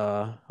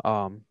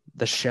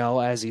the shell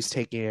as he's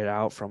taking it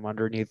out from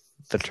underneath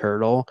the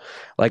turtle,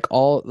 like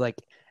all like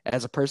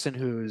as a person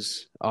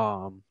who's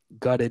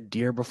gutted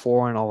deer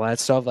before and all that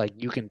stuff, like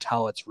you can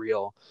tell it's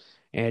real.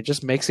 And it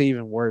just makes it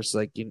even worse.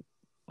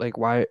 Like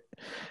why,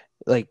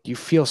 like you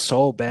feel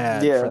so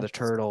bad for Yeah. the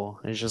turtle.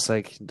 It's just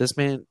like this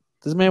man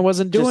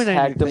wasn't Just doing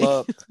hacked them anything.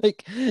 up.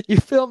 Like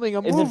you're filming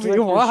a And the movie,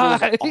 director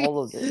shows why?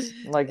 all of it.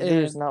 Like,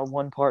 there's And not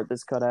one part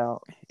that's cut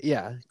out.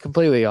 yeah,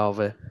 completely all of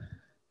it.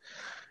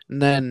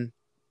 And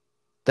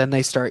then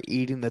they start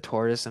eating the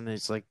tortoise, and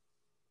it's like,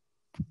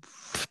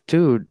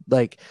 dude,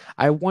 like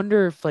I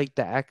wonder if like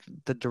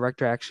the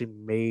director actually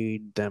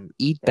made them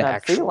eat And the I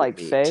feel actual like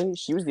meat. Faye,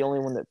 she was the only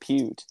one that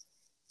puked.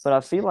 But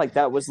I feel like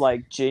that was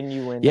like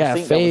genuine. I Yeah,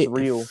 think that was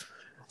real.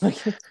 Like,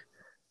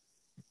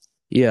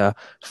 yeah,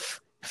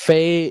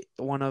 Faye,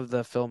 one of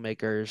the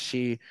filmmakers,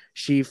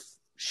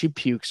 she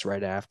pukes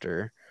right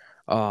after.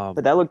 but Um,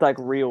 that looked like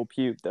real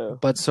puke though.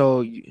 but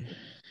so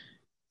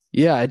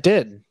yeah, it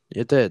did.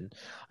 It did.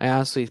 I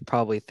honestly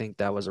probably think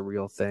that was a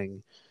real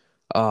thing.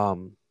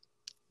 Um,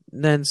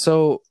 and then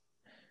so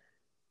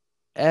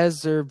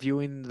as they're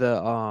viewing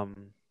the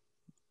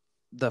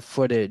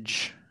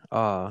footage,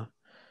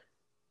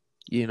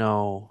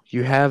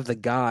 you have the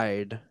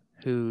guide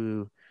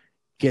who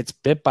gets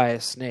bit by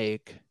a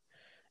snake,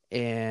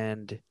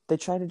 and They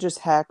tried to just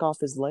hack off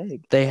his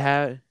leg. they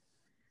have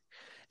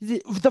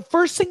the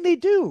first thing they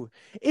do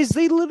is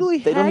they literally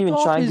They don't hack even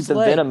off try and get his the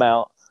venom leg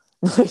out.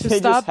 to They just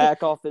stop the.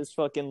 hack off his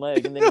fucking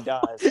leg and then he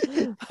dies.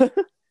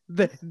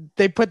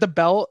 They put the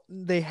belt.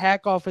 They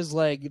hack off his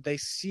leg. They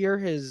sear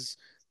his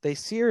They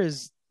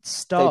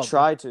stub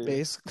try to.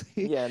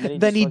 basically. Yeah, and then he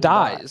Then just he fucking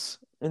dies. dies.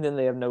 And then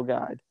they have no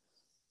guide.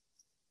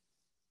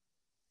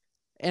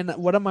 And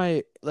what am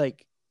I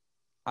like?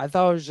 I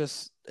thought it was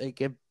just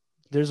like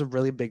there's a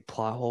really big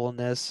plot hole in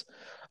this.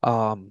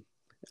 Um,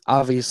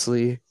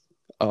 obviously,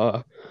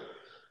 uh,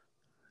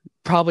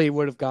 probably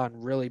would have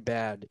gotten really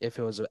bad if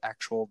it was an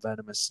actual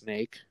venomous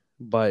snake,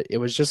 but it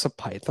was just a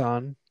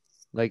python.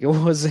 Like it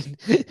wasn't.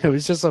 It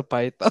was just a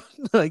python.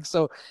 Like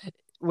so,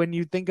 when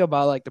you think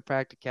about like the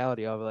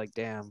practicality of it, like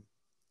damn,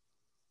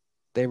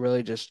 they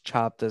really just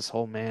chopped this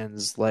whole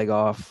man's leg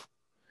off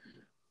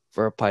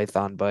for a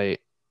python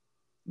bite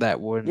that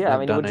wouldn't Yeah, I have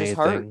mean it done would just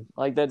hurt. anything.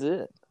 Like that's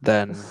it.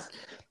 Then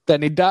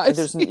then he Like dies.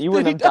 there's you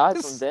Then wouldn't he have died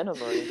from dies.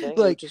 venom or anything. It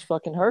would Like just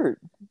fucking hurt.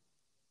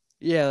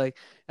 yeah, like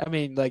I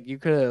mean, like you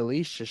could have at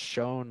least just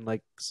shown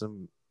like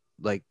some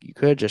like you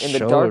could have just And the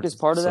showed darkest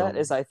part of that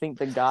is some, I think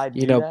the guy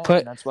you do know, that,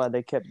 and put that's why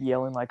they kept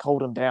yelling like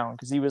hold him down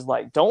because he was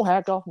like, "Don't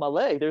hack off my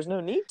leg. There's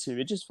no need to.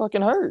 It just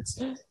fucking hurts."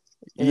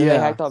 And then they yeah.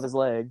 hacked off his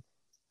leg.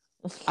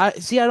 I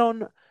see. I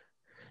don't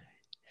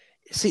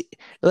see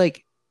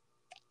like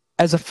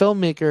as a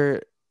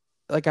filmmaker,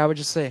 like I would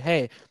just say,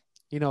 hey,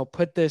 you know,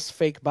 put this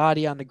fake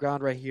body on the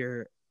ground right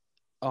here.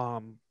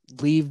 Um,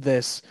 leave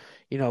this,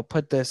 you know,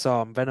 put this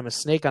venomous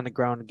snake on the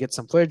ground and get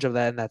some footage of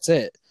that, and that's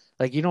it.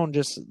 Like you don't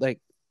just like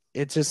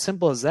it's as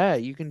simple as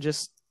that. You can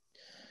just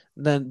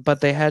then,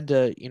 but they had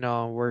to, you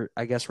know,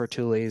 I guess we're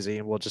too lazy,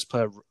 and we'll just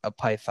put a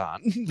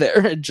python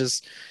there and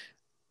just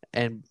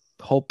and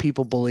hope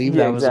people believe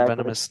Yeah, that was a exactly.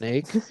 venomous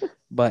snake.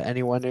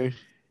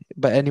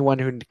 But anyone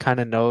who kind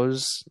of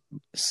knows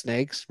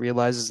snakes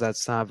realizes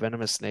that's not a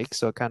venomous snake,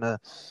 so it kind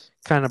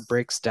of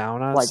breaks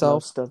down on Like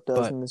most itself. stuff does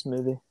But in this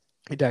movie.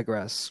 I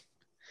digress.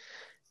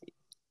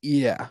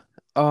 Yeah.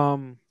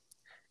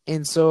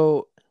 And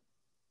so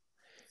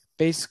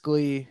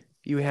basically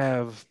you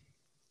have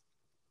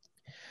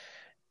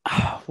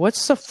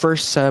what's the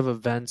first set of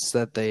events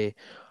that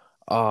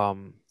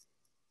um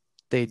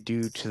they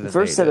do to The the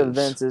first set of natives?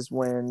 events is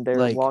when they're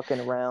Like walking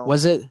around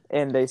was it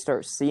and they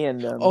start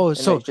seeing them oh and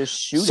they so just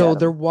shoot so at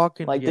they're them.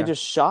 walking Like they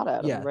just shot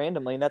at them yeah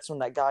randomly, and that's when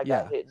that guy got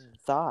yeah hit in the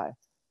thigh.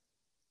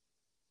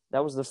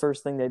 That was the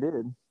first thing they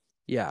did.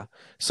 yeah.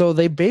 So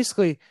they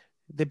basically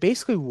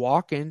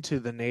walk into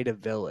the native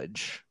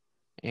village,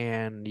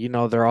 and you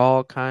know they're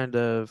all kind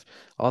of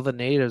all the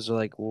natives are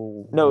like,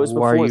 well, No, it was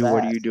who are before you?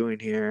 What are that. you doing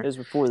It here? was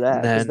before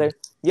And that because then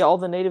all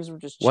the natives were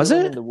just was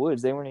chilling in it? the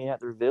woods. They weren't even at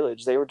their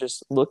village. They were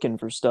just looking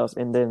for stuff.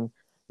 And then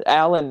the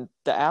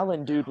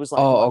Allen dude was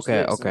like, Oh, "Watch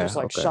okay, this," and okay, just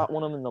like okay. shot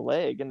one of them in the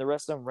leg, and the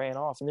rest of them ran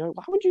off. And they're like,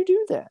 "Why would you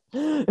do that?"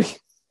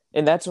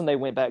 And that's when they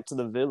went back to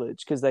the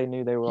village because they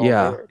knew they were all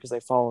Yeah, there because they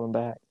followed them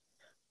back.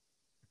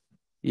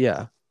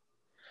 yeah.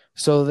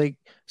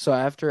 So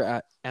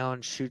after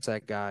Alan shoots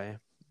that guy,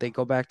 they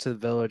go back to the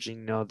village and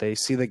you know they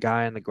see the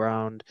guy on the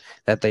ground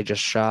that they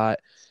just shot,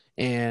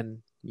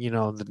 and you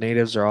know the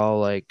natives are all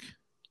like,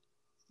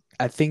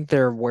 I think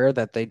they're aware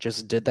that they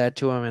just did that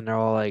to him, and they're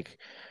all like,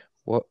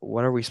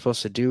 what are we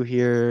supposed to do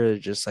here?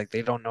 Just like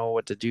they don't know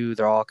what to do.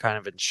 They're all kind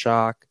of in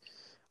shock.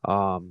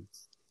 Um,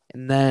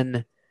 and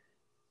then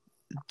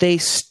they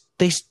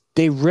they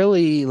they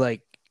really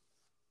like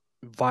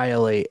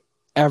violate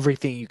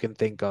everything you can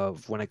think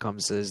of when it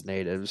comes to his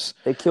natives.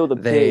 They killed a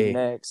pig They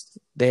next,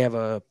 they have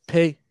a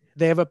pig.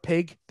 They have a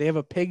pig. They have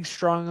a pig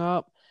strung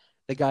up.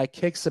 The guy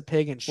kicks the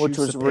pig and which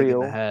shoots the was pig in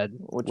the real, head,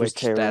 which was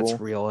which that's terrible.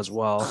 real as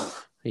well.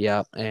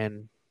 Yeah,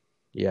 and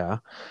yeah.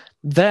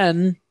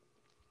 Then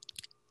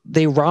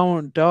they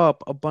round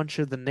up a bunch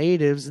of the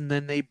natives and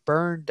then they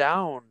burn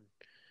down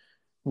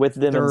With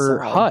them their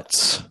inside.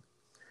 huts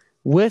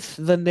with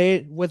the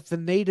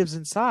natives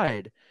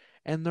inside,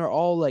 and they're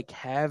all like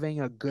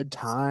having a good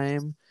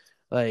time.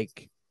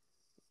 Like,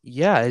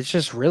 yeah, it's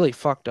just really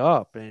fucked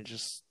up, and it's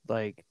just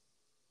like,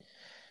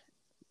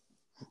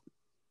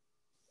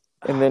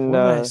 And then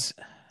what would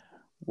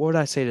what would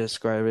I say to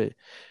describe it?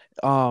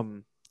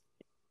 Um,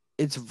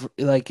 it's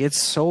like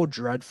it's so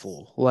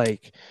dreadful.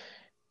 Like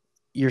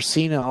you're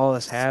seeing all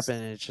this happen,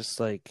 and it's just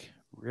like,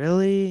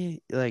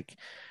 really, like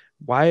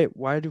why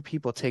do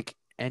people take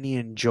any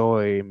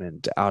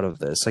enjoyment out of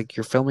this? Like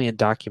you're filming a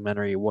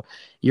documentary.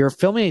 You're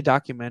filming a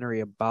documentary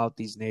about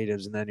these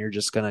natives, and then you're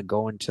just gonna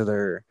go into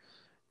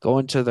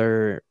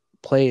their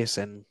place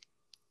and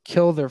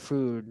kill their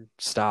food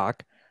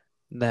stock,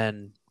 and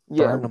then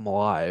yeah, burn them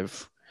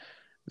alive.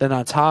 Then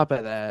on top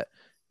of that,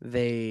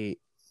 they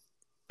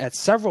at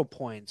several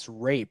points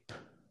rape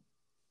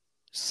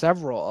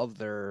several of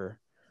their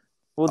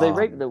well, they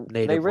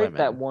native raped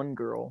that women one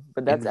girl,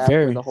 but that's in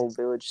after the very whole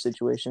village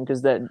situation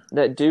because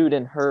that dude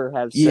and her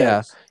have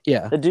yeah sex.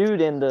 yeah The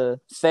dude and the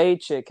Faye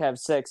chick have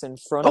sex in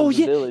front oh of the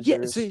yeah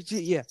so,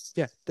 villagers,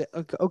 yeah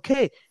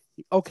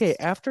okay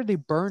after they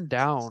burned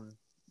down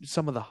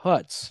some of the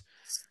huts,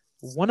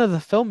 one of the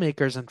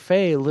filmmakers and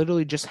Faye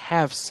literally just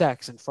have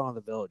sex in front of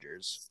the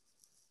villagers,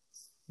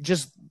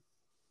 just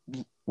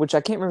which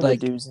I can't remember the like,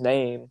 dude's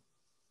name,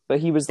 but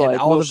he was and like,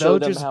 all "We'll the show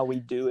them villagers how we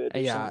do it" or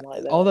yeah something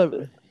like all that. But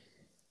the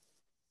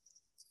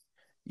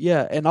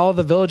yeah and all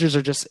the villagers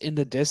are just in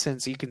the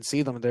distance. You can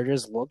see them, they're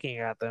just looking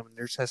at them and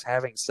they're just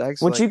having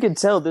sex, which like you could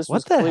tell this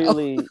was what the hell.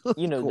 clearly,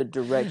 Cool.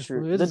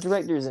 the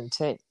director's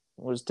intent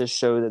was to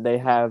show that they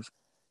have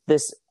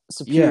this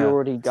Yeah,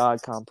 superiority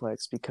god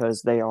complex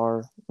because they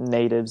are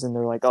natives and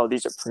they're like, oh,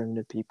 these are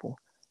primitive people,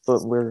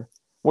 but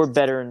we're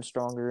better and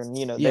stronger, and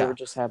they were yeah,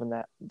 just having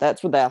that.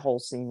 That's what that whole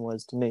scene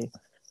was to me.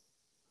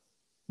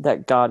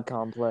 That god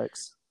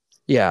complex.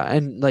 yeah,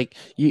 and like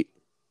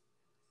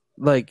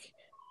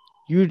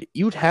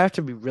you'd have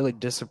to be really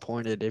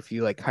disappointed if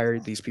you like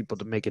hired these people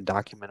to make a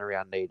documentary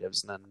on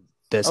natives and then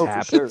this Oh,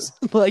 for sure. happens.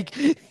 Like,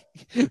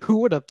 who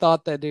would have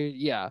thought that, dude?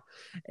 Yeah,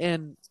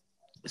 and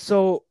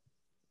so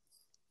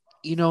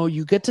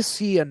you get to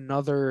see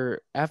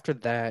another after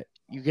that.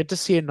 You get to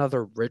see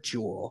another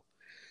ritual,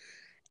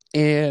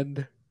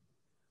 and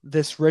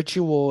this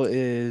ritual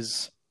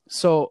is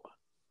so.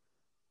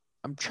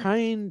 I'm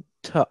trying.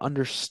 to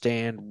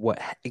understand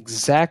what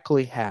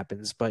exactly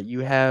happens, but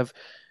you have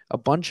a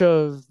bunch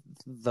of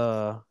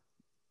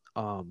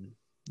um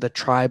the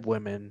tribe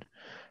women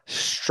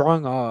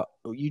strung up.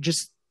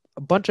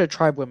 A bunch of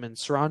tribe women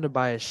surrounded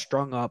by a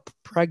strung up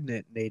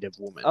pregnant native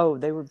woman. Oh,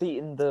 they were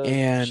beating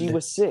she And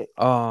was sick.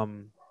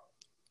 um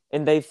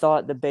And they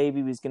thought the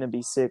baby was going to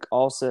be sick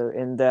also,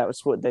 and that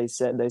was what they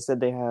said. They said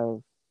they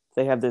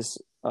have this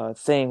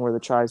thing where the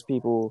tribes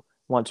people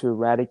want to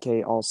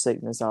eradicate all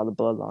sickness out of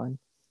the bloodline.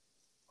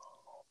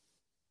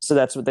 So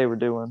that's what they were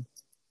doing.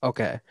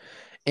 okay.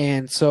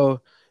 And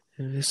so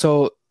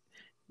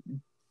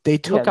they Yeah,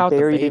 took out the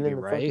buried it baby, in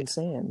the fucking right?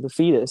 sand. The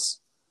fetus.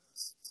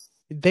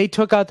 They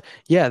took out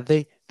yeah,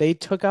 they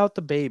took out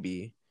the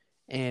baby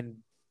and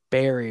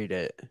buried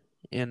it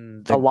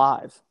in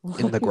Alive.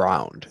 the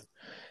ground.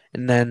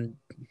 And then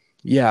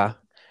yeah,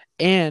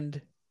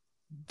 and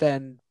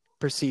then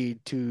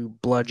proceed to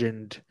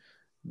bludgeon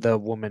the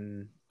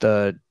woman,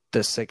 the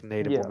sick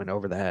native Yeah. woman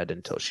over the head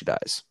until she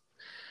dies.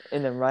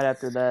 And then right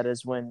after that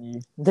is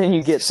when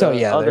you get So the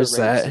yeah, other there's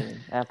rape that. scene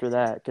after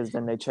that, because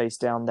then they chase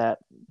down that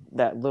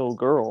little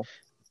girl,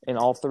 and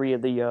all three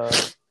of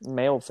the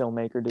male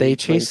filmmaker They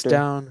dudes raped chase her.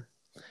 down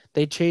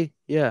they chase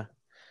yeah.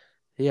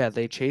 Yeah,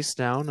 they chase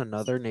down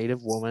another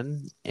native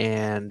woman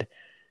and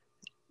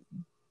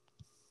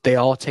they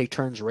all take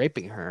turns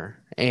raping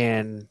her.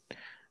 And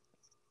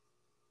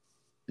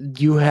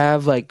you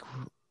have like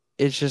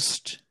it's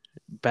just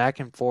back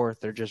and forth.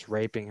 They're just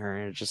raping her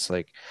and it just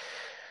like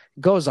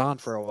goes on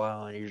for a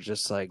while and you're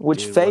just like, Which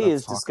dude, what Faye the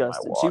is fuck am I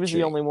disgusted. She was the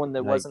watching? only one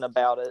that Like wasn't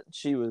about it.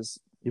 She was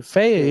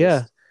Faye, yeah.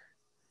 pissed.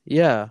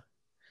 Yeah.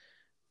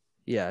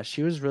 Yeah,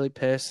 she was really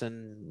pissed,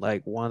 and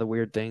like one of the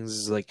weird things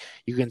is like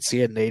you can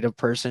see a native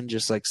person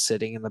just like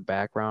sitting in the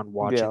background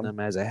watching Yeah. them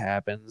as it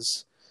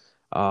happens.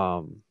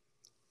 Um,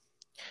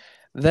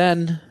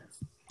 then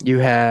you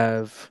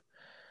have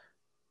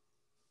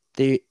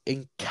the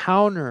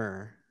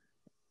encounter,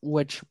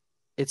 which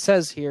it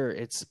says here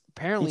it's You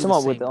apparently talking the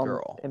about with same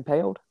girl.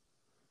 impaled?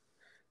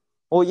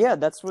 Well, yeah,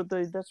 that's what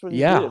he did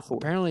Yeah, it for.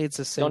 apparently it's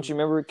the Don't you same.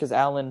 remember? Because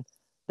Alan,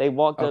 they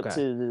walked up Okay.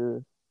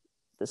 to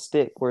the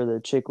stick where the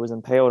chick was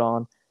impaled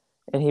on,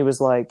 and he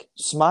was like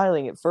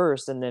smiling at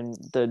first, and then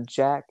the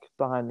Jack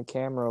behind the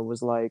camera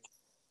was like,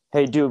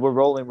 "Hey, dude, we're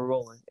rolling,"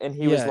 and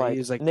he was Yeah, like,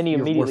 he's like, and then he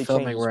we're immediately changed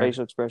filming. his We're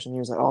facial expression. He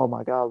was like, "Oh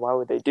my god, why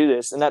would they do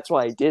this?" And that's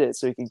why he did it,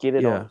 so he could get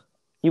it yeah, on.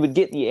 He would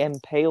get the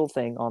impale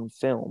thing on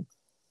film,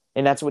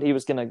 and that's what he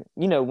was gonna.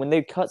 When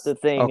they cut the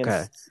thing and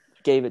okay.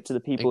 gave it to the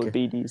people at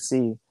Okay.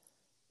 BDC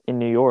in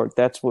New York,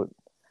 that's what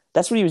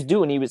he was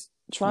doing. He was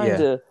trying Yeah,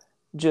 to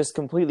just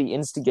completely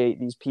instigate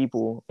these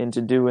people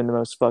into doing the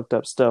most fucked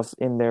up stuff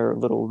in their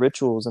little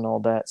rituals and all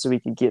that, so he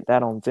could get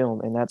that on film.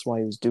 And that's why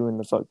he was doing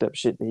the fucked up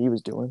shit that he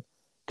was doing,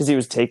 because he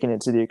was taking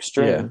it to the yeah,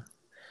 extreme.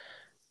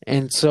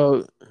 and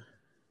so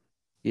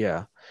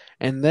yeah,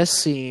 and this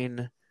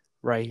scene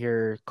right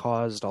here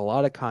caused a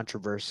lot of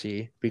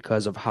controversy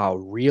because of how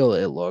real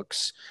it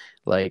looks.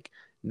 Like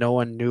no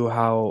one knew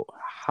how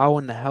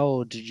in the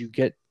hell did you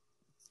get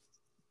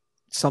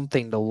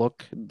something to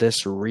look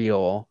this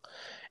real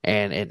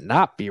and it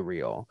not be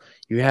real?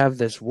 You have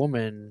this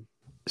woman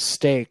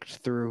staked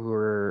through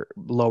her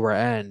lower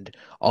end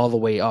all the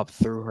way up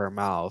through her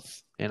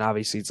mouth, and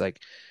obviously it's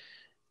like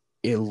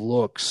it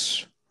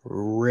looks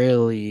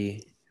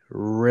really,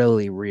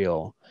 really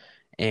real.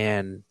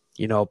 And,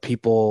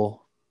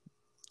 people,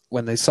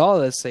 when they saw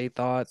this, they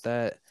thought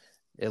that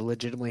it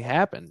legitimately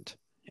happened.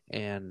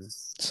 And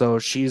so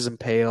she's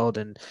impaled.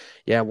 And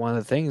yeah, one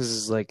of the things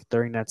is like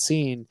during that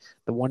scene,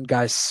 the one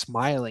guy's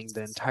smiling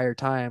the entire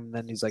time. And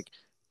then he's like,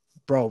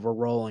 bro, we're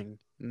rolling.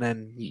 And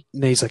then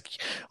he's like,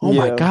 oh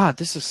my Yeah, God,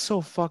 this is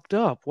so fucked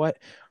up. Why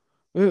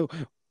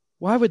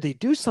would they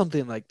do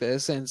something like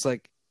this? And it's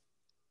like,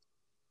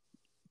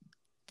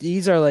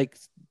 these are like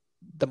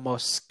the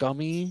most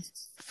scummy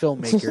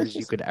filmmakers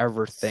you could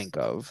ever think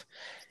of.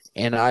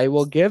 And I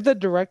will give the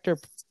director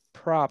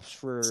props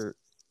for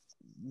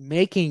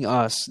making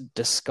us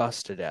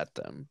disgusted at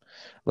them.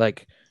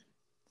 Like,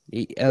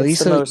 at it's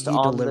least the most he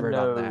on the delivered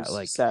on that. nose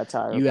Like,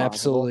 satire you possible.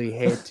 absolutely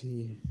hate,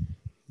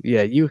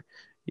 yeah,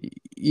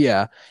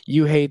 yeah,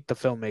 you hate the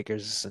filmmakers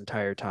this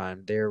entire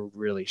time. They're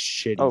really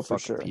shitty Oh, for fucking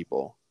sure.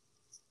 people.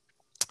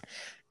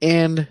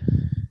 And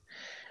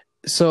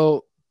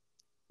so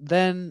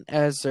then,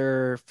 as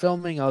they're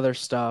filming other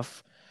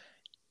stuff,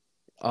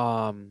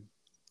 um,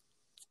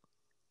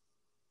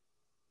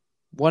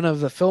 one of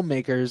the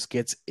filmmakers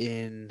gets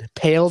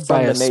impaled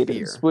by From the a natives,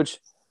 spear which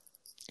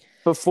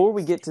before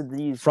we get to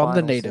these from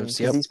the final scenes, natives.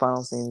 because Yep. these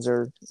final scenes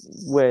are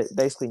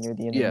basically near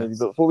the end of the Yeah. movie.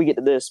 But before we get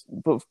to this,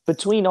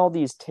 between all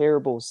these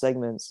terrible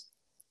segments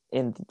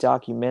in the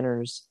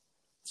documentaries,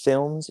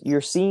 films,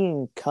 you're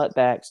seeing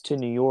cutbacks to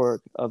New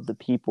York of the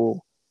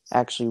people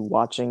actually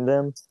watching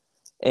them.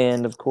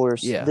 And of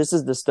course, Yeah. this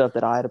is the stuff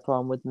that I had a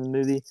problem with in the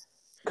movie,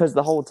 because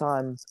the whole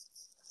time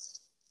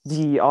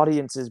the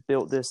audience has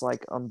built this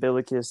like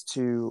umbilicus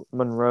to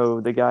Monroe,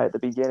 the guy at the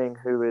beginning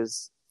who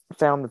is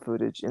found the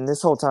footage, and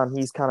this whole time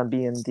he's kind of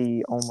being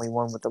the only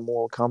one with a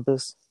moral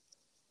compass.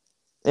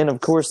 And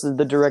of course,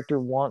 the director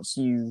wants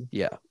you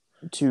Yeah.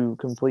 to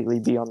completely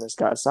be on this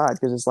guy's side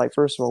because it's like,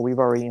 first of all, we've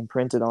already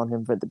imprinted on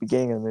him at the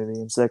beginning of the movie,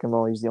 and second of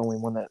all, he's the only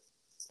one that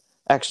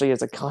actually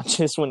has a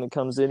conscience when it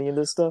comes to any of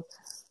this stuff.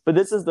 But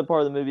this is the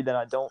part of the movie that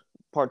I don't,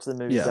 parts of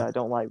the movies that I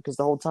don't like, because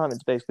the whole time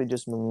it's basically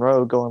just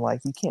Monroe going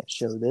like, you can't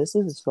show this.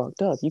 This is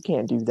fucked up. You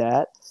can't do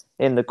that.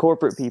 And the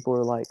corporate people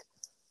are like,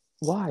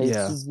 why?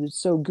 Yeah.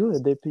 It's so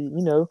good. They,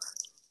 you know,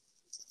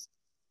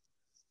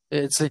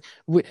 It's that's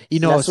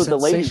what the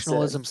lady said.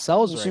 sensationalism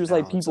sells She right was now.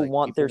 like, It's people like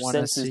want people their want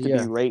to senses see,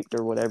 to be raped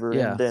or whatever.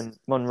 Yeah. And then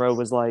Monroe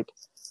was like,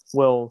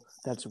 well,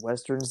 that's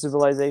Western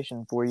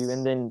civilization for you.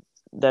 And then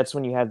that's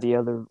when you have the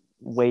other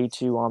way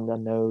too on the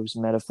nose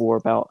metaphor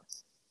about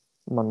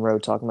Monroe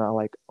talking about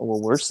like, well,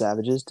 we're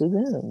savages to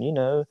them, you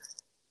know.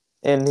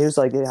 And he was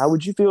like, how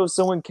would you feel if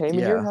someone came in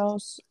your Yeah.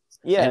 house,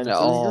 yeah, And and threw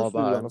your all food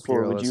about on the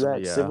floor? Would you imperialism,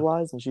 act yeah.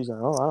 civilized? And she's like,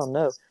 oh, I don't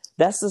know.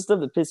 That's the stuff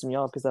that pisses me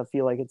off because I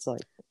feel like it's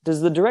like,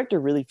 does the director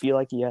really feel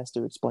like he has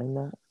to explain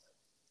that?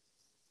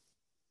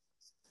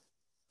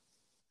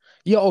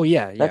 Yeah, oh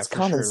yeah, That's for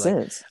common sure. Like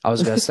sense. I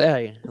was gonna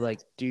say,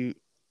 like,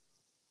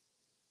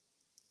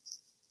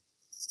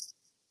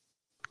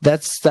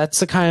 that's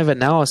the kind of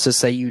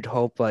analysis that you'd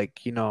hope, like,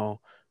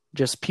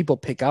 just people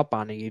pick up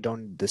on it. You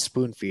don't need to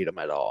spoon feed them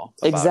at all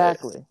about it.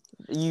 Exactly.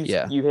 You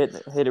Yeah. you hit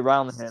it right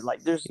on the head. Like,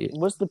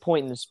 what's the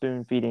point in the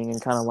spoon feeding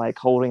and kind of like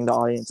holding the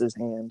audience's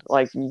hand?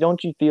 Like,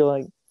 don't you feel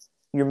like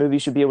your movie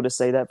should be able to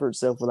say that for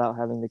itself without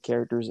having the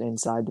characters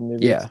inside the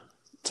movie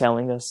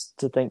telling us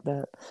to think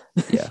that?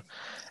 Yeah.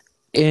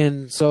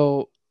 And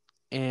so,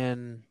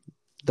 and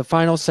the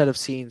final set of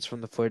scenes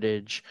from the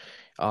footage,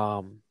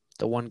 the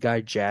one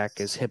guy,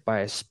 Jack, is hit by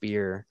a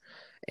spear,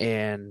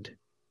 and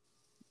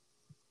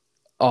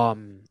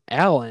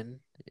Alan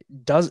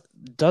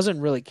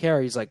doesn't really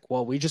care. He's like,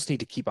 well, we just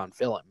need to keep on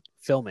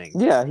filming.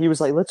 Yeah, he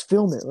was like, let's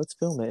film it.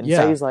 And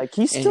Faye's like,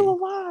 he's still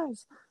alive.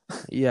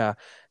 Yeah.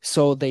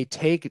 So they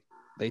take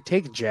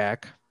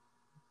Jack,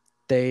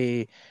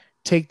 they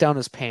take down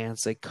his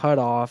pants, they cut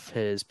off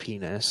his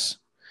penis,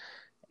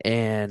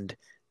 and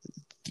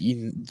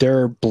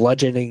they're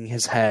bludgeoning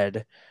his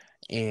head.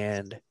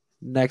 And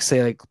next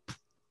they like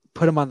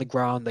put him on the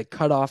ground, they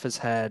cut off his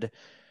head.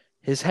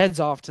 His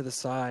head's off to the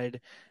side.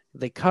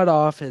 They cut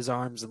off his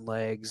arms and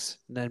legs,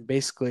 and then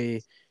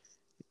basically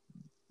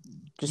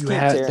you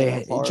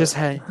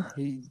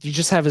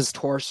just have his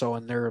torso,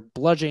 and they're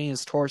bludgeoning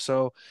his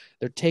torso.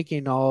 They're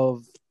taking all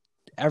of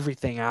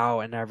everything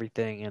out and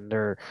everything, and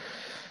they're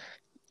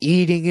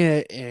eating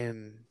it.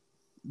 And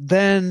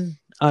then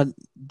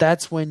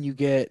that's when you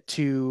get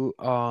to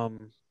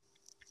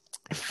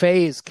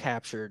Faye is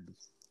captured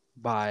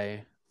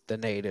by the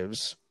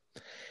natives,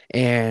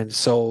 and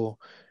so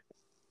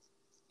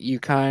you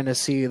kind of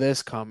see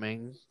this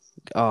coming.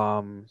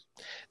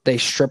 They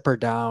strip her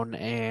down,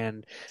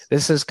 and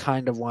this is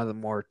kind of one of the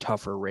more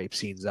tougher rape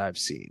scenes I've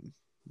seen.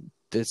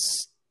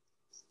 This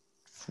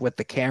with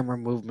the camera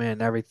movement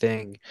and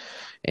everything,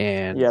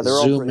 and they're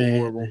zoom all pretty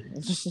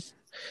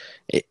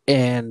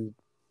in.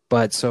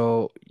 But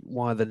so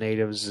one of the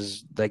natives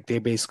is like, they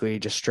basically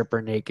just strip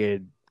her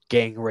naked,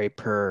 gang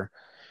rape her,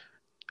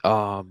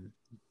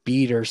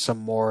 beat her some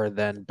more,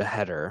 then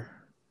behead her.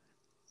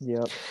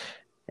 Yep.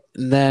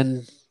 And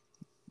then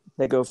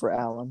they go for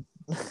Alan.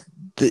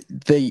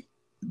 The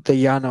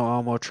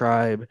Yanomamo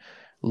tribe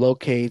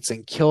locates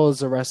and kills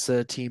the rest of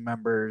the team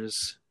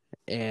members.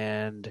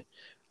 And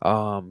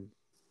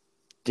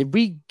did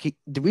we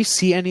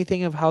see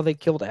anything of how they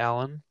killed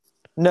Alan?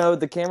 No,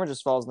 the camera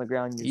just falls on the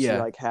ground. You see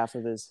like half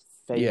of his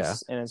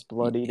face and it's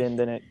bloodied, and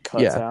then it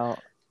cuts out.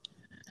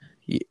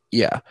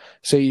 Yeah.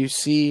 So you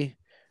see.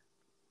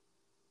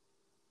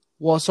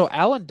 Well, so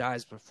Alan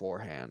dies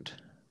beforehand.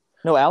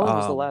 No, Alan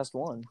was the last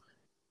one.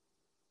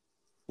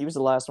 He was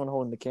the last one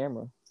holding the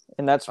camera.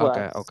 And that's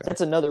what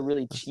that's another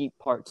really cheap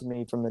part to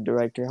me from the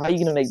director. How are you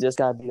going to make this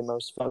guy be the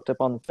most fucked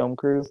up on the film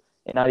crew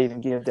and not even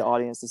give the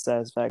audience the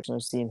satisfaction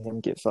of seeing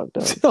him get fucked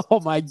up? Oh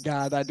my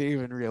God, I didn't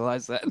even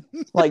realize that.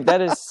 Like,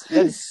 that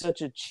is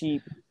such a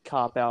cheap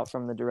cop out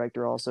from the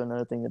director. Also,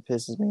 another thing that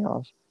pisses me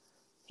off.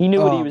 He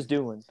knew what he was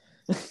doing.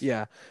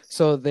 Yeah.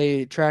 So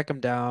they track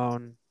him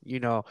down,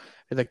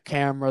 the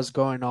camera's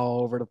going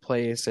all over the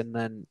place, and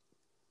then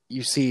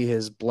you see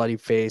his bloody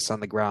face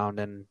on the ground,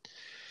 and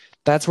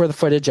that's where the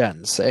footage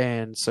ends.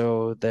 And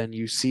so then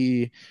you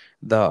see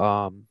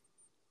the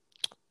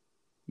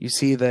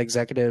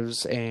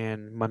executives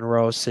and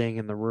Monroe sitting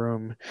in the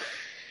room.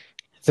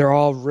 They're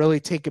all really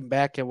taken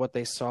back at what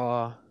they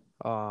saw.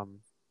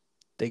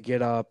 They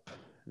get up,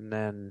 and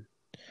then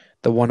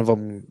the one of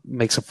them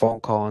makes a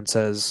phone call and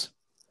says,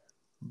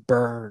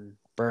 burn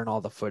all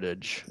the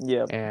footage.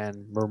 Yeah.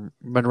 And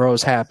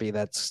Monroe's happy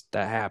that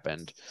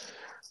happened.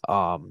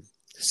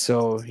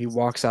 So he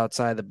walks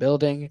outside the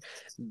building.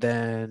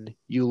 Then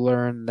you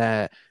learn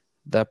that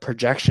the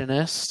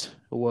projectionist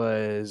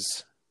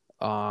was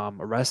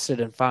arrested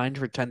and fined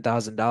for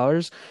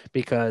 $10,000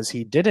 because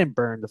he didn't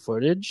burn the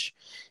footage.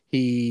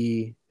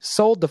 He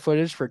sold the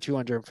footage for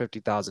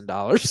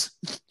 $250,000.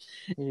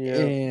 Yeah.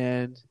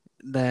 And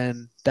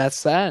then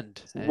that's the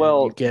end. And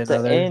Well, you get the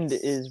another. end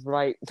is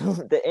right.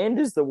 The end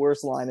is the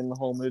worst line in the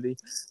whole movie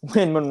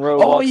when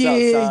Monroe Oh walks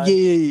outside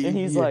and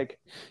he's yeah. like,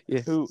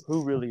 Yeah. "Who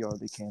really are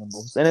the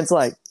cannibals?" And it's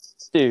like,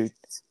 dude,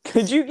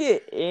 could you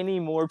get any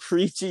more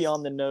preachy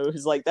on the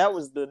nose? Like that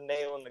was the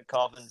nail in the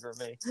coffin for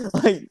me.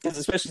 Like, because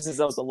especially since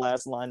that was the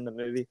last line in the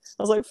movie,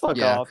 I was like, "Fuck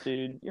Yeah. off,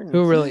 dude! You're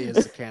Who really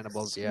is the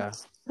cannibals? Yeah.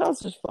 that was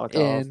just fuck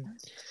off."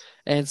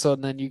 And so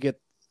then you get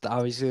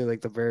obviously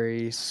like the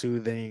very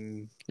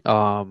soothing,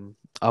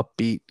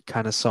 upbeat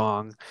kind of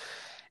song,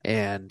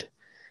 and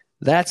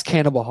that's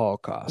Cannibal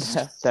Holocaust.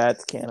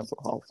 That's Cannibal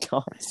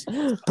Holocaust.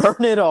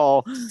 Burn it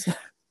all.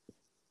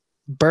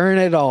 Burn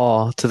it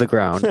all to the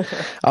ground.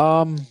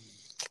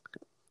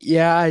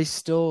 Yeah, I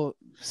still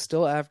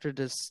after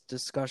this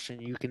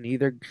discussion, you can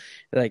either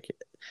like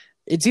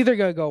it's either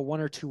gonna go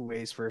one or two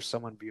ways for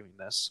someone viewing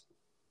this.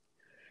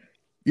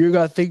 You're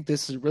gonna think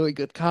this is really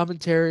good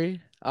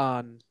commentary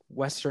on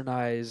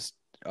westernized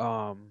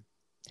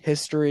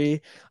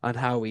history, on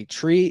how we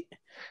treat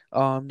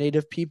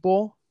Native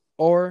people,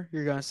 or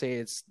you're gonna say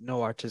it's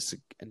no artistic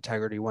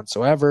integrity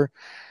whatsoever.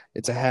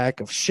 It's a hack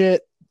of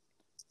shit.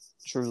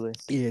 Truly,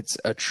 It's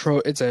a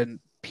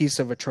piece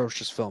of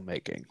atrocious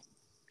filmmaking.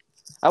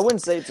 I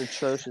wouldn't say it's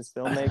atrocious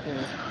filmmaking.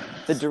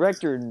 The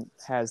director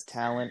has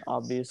talent,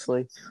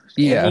 obviously.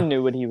 Yeah. And he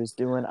knew what he was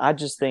doing. I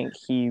just don't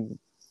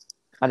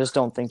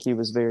think he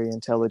was very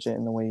intelligent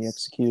in the way he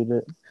executed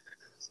it.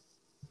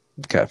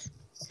 Okay.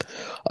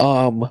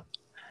 I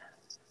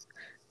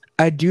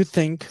do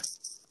think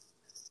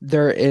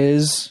there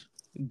is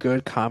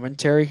good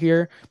commentary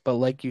here, but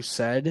like you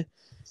said,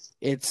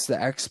 it's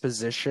the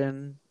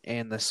exposition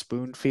and the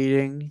spoon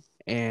feeding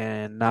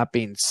and not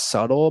being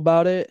subtle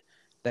about it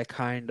that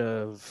kind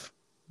of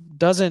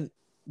doesn't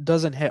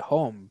hit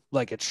home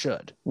like it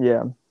should.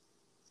 Yeah.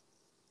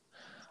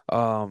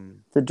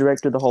 The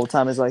director the whole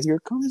time is like, "Here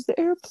comes the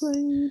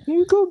airplane. Here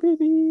you go,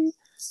 baby.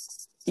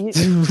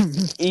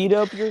 Eat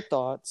up your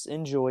thoughts.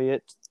 Enjoy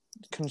it.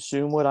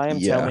 Consume what I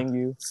am telling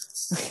you."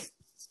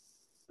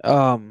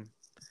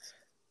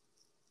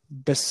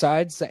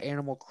 Besides the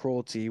animal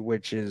cruelty,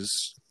 which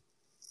is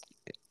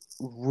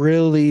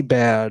really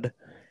bad,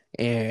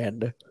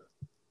 and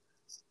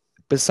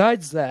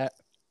besides that,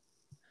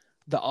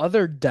 the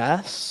other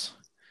deaths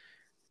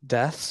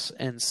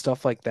and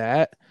stuff like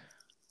that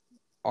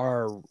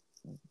are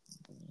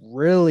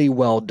really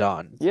well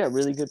done. Yeah,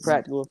 really good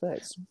practical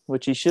effects,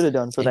 which he should have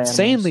done for the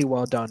insanely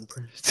animals. well done.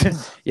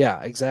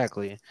 Yeah,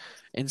 exactly.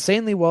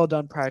 Insanely well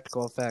done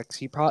practical effects.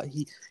 He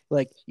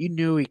like you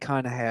knew he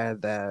kind of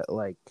had that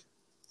like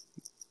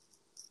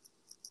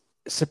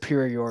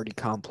superiority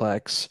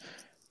complex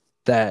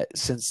that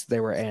since they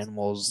were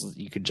animals,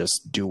 you could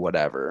just do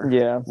whatever.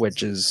 Yeah,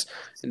 which is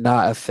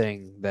not a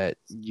thing that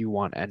you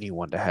want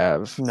anyone to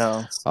have.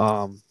 No.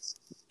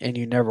 And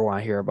you never want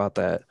to hear about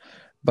that.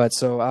 But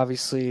so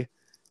obviously,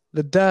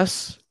 the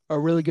deaths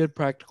are really good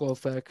practical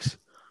effects.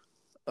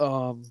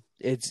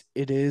 It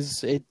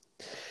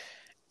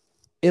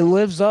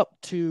lives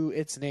up to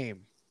its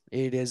name.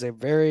 It is a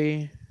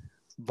very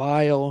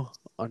vile,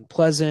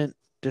 unpleasant,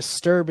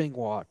 disturbing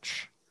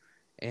watch.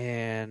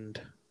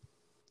 And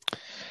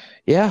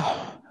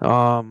yeah,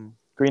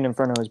 Green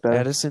Inferno is better.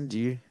 Addison,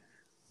 do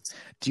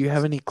you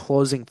have any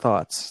closing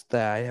thoughts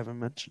that I haven't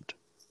mentioned?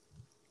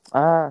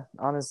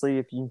 Honestly,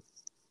 if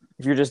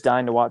you're just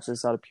dying to watch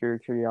this out of pure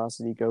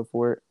curiosity, go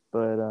for it.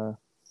 But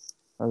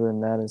other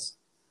than that,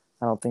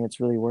 I don't think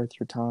it's really worth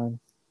your time.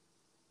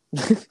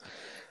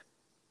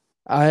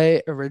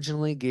 I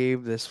originally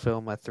gave this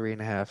film a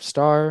 3.5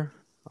 star.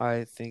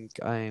 I think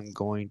I am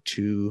going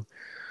to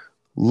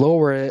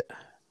lower it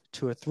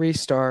to a 3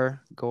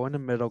 star. Go in the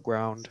middle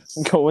ground.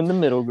 Go in the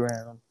middle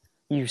ground.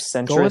 You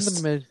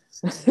centrist.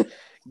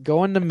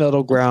 Go in the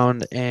middle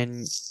ground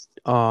and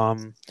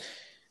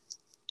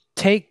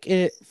take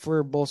it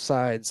for both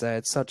sides. That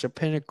it's such a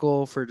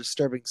pinnacle for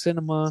disturbing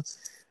cinema.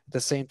 At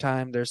the same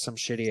time, there's some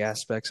shitty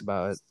aspects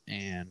about it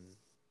and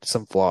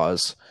some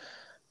flaws.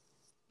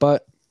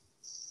 But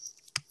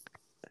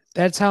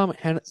that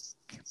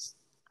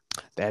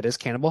is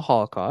Cannibal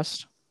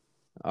Holocaust.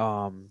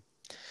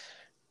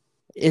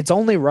 It's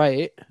only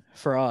right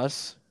for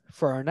us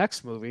for our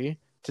next movie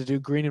to do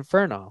Green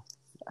Inferno.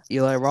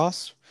 Eli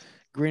Roth,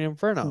 Green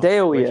Inferno,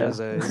 which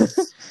is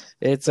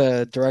it's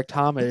a direct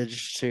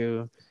homage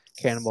to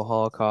Cannibal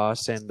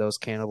Holocaust and those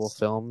cannibal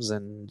films,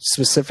 and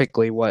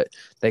specifically what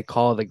they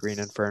call the Green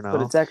Inferno.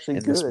 But it's actually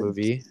in good. This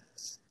movie.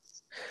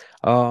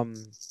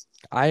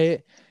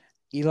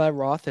 Eli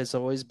Roth has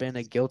always been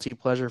a guilty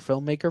pleasure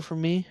filmmaker for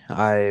me.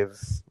 I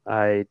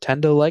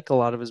tend to like a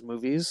lot of his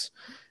movies,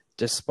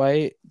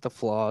 despite the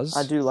flaws.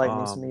 I do like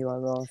me some Eli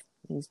Roth.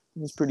 He's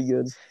pretty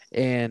good.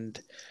 And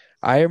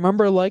I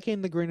remember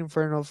liking the Green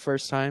Inferno the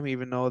first time,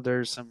 even though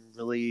there's some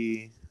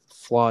really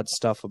flawed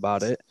stuff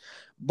about it.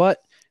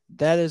 But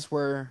that is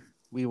where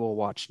we will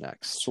watch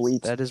next.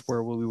 Sweet. That is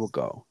where we will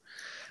go.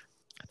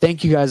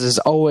 Thank you guys as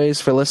always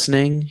for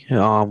listening.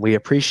 We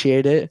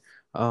appreciate it.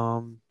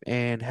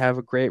 And have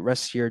a great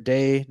rest of your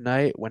day,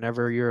 night,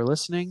 whenever you're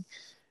listening.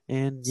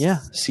 And yeah,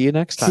 see you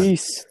next time.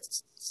 Peace.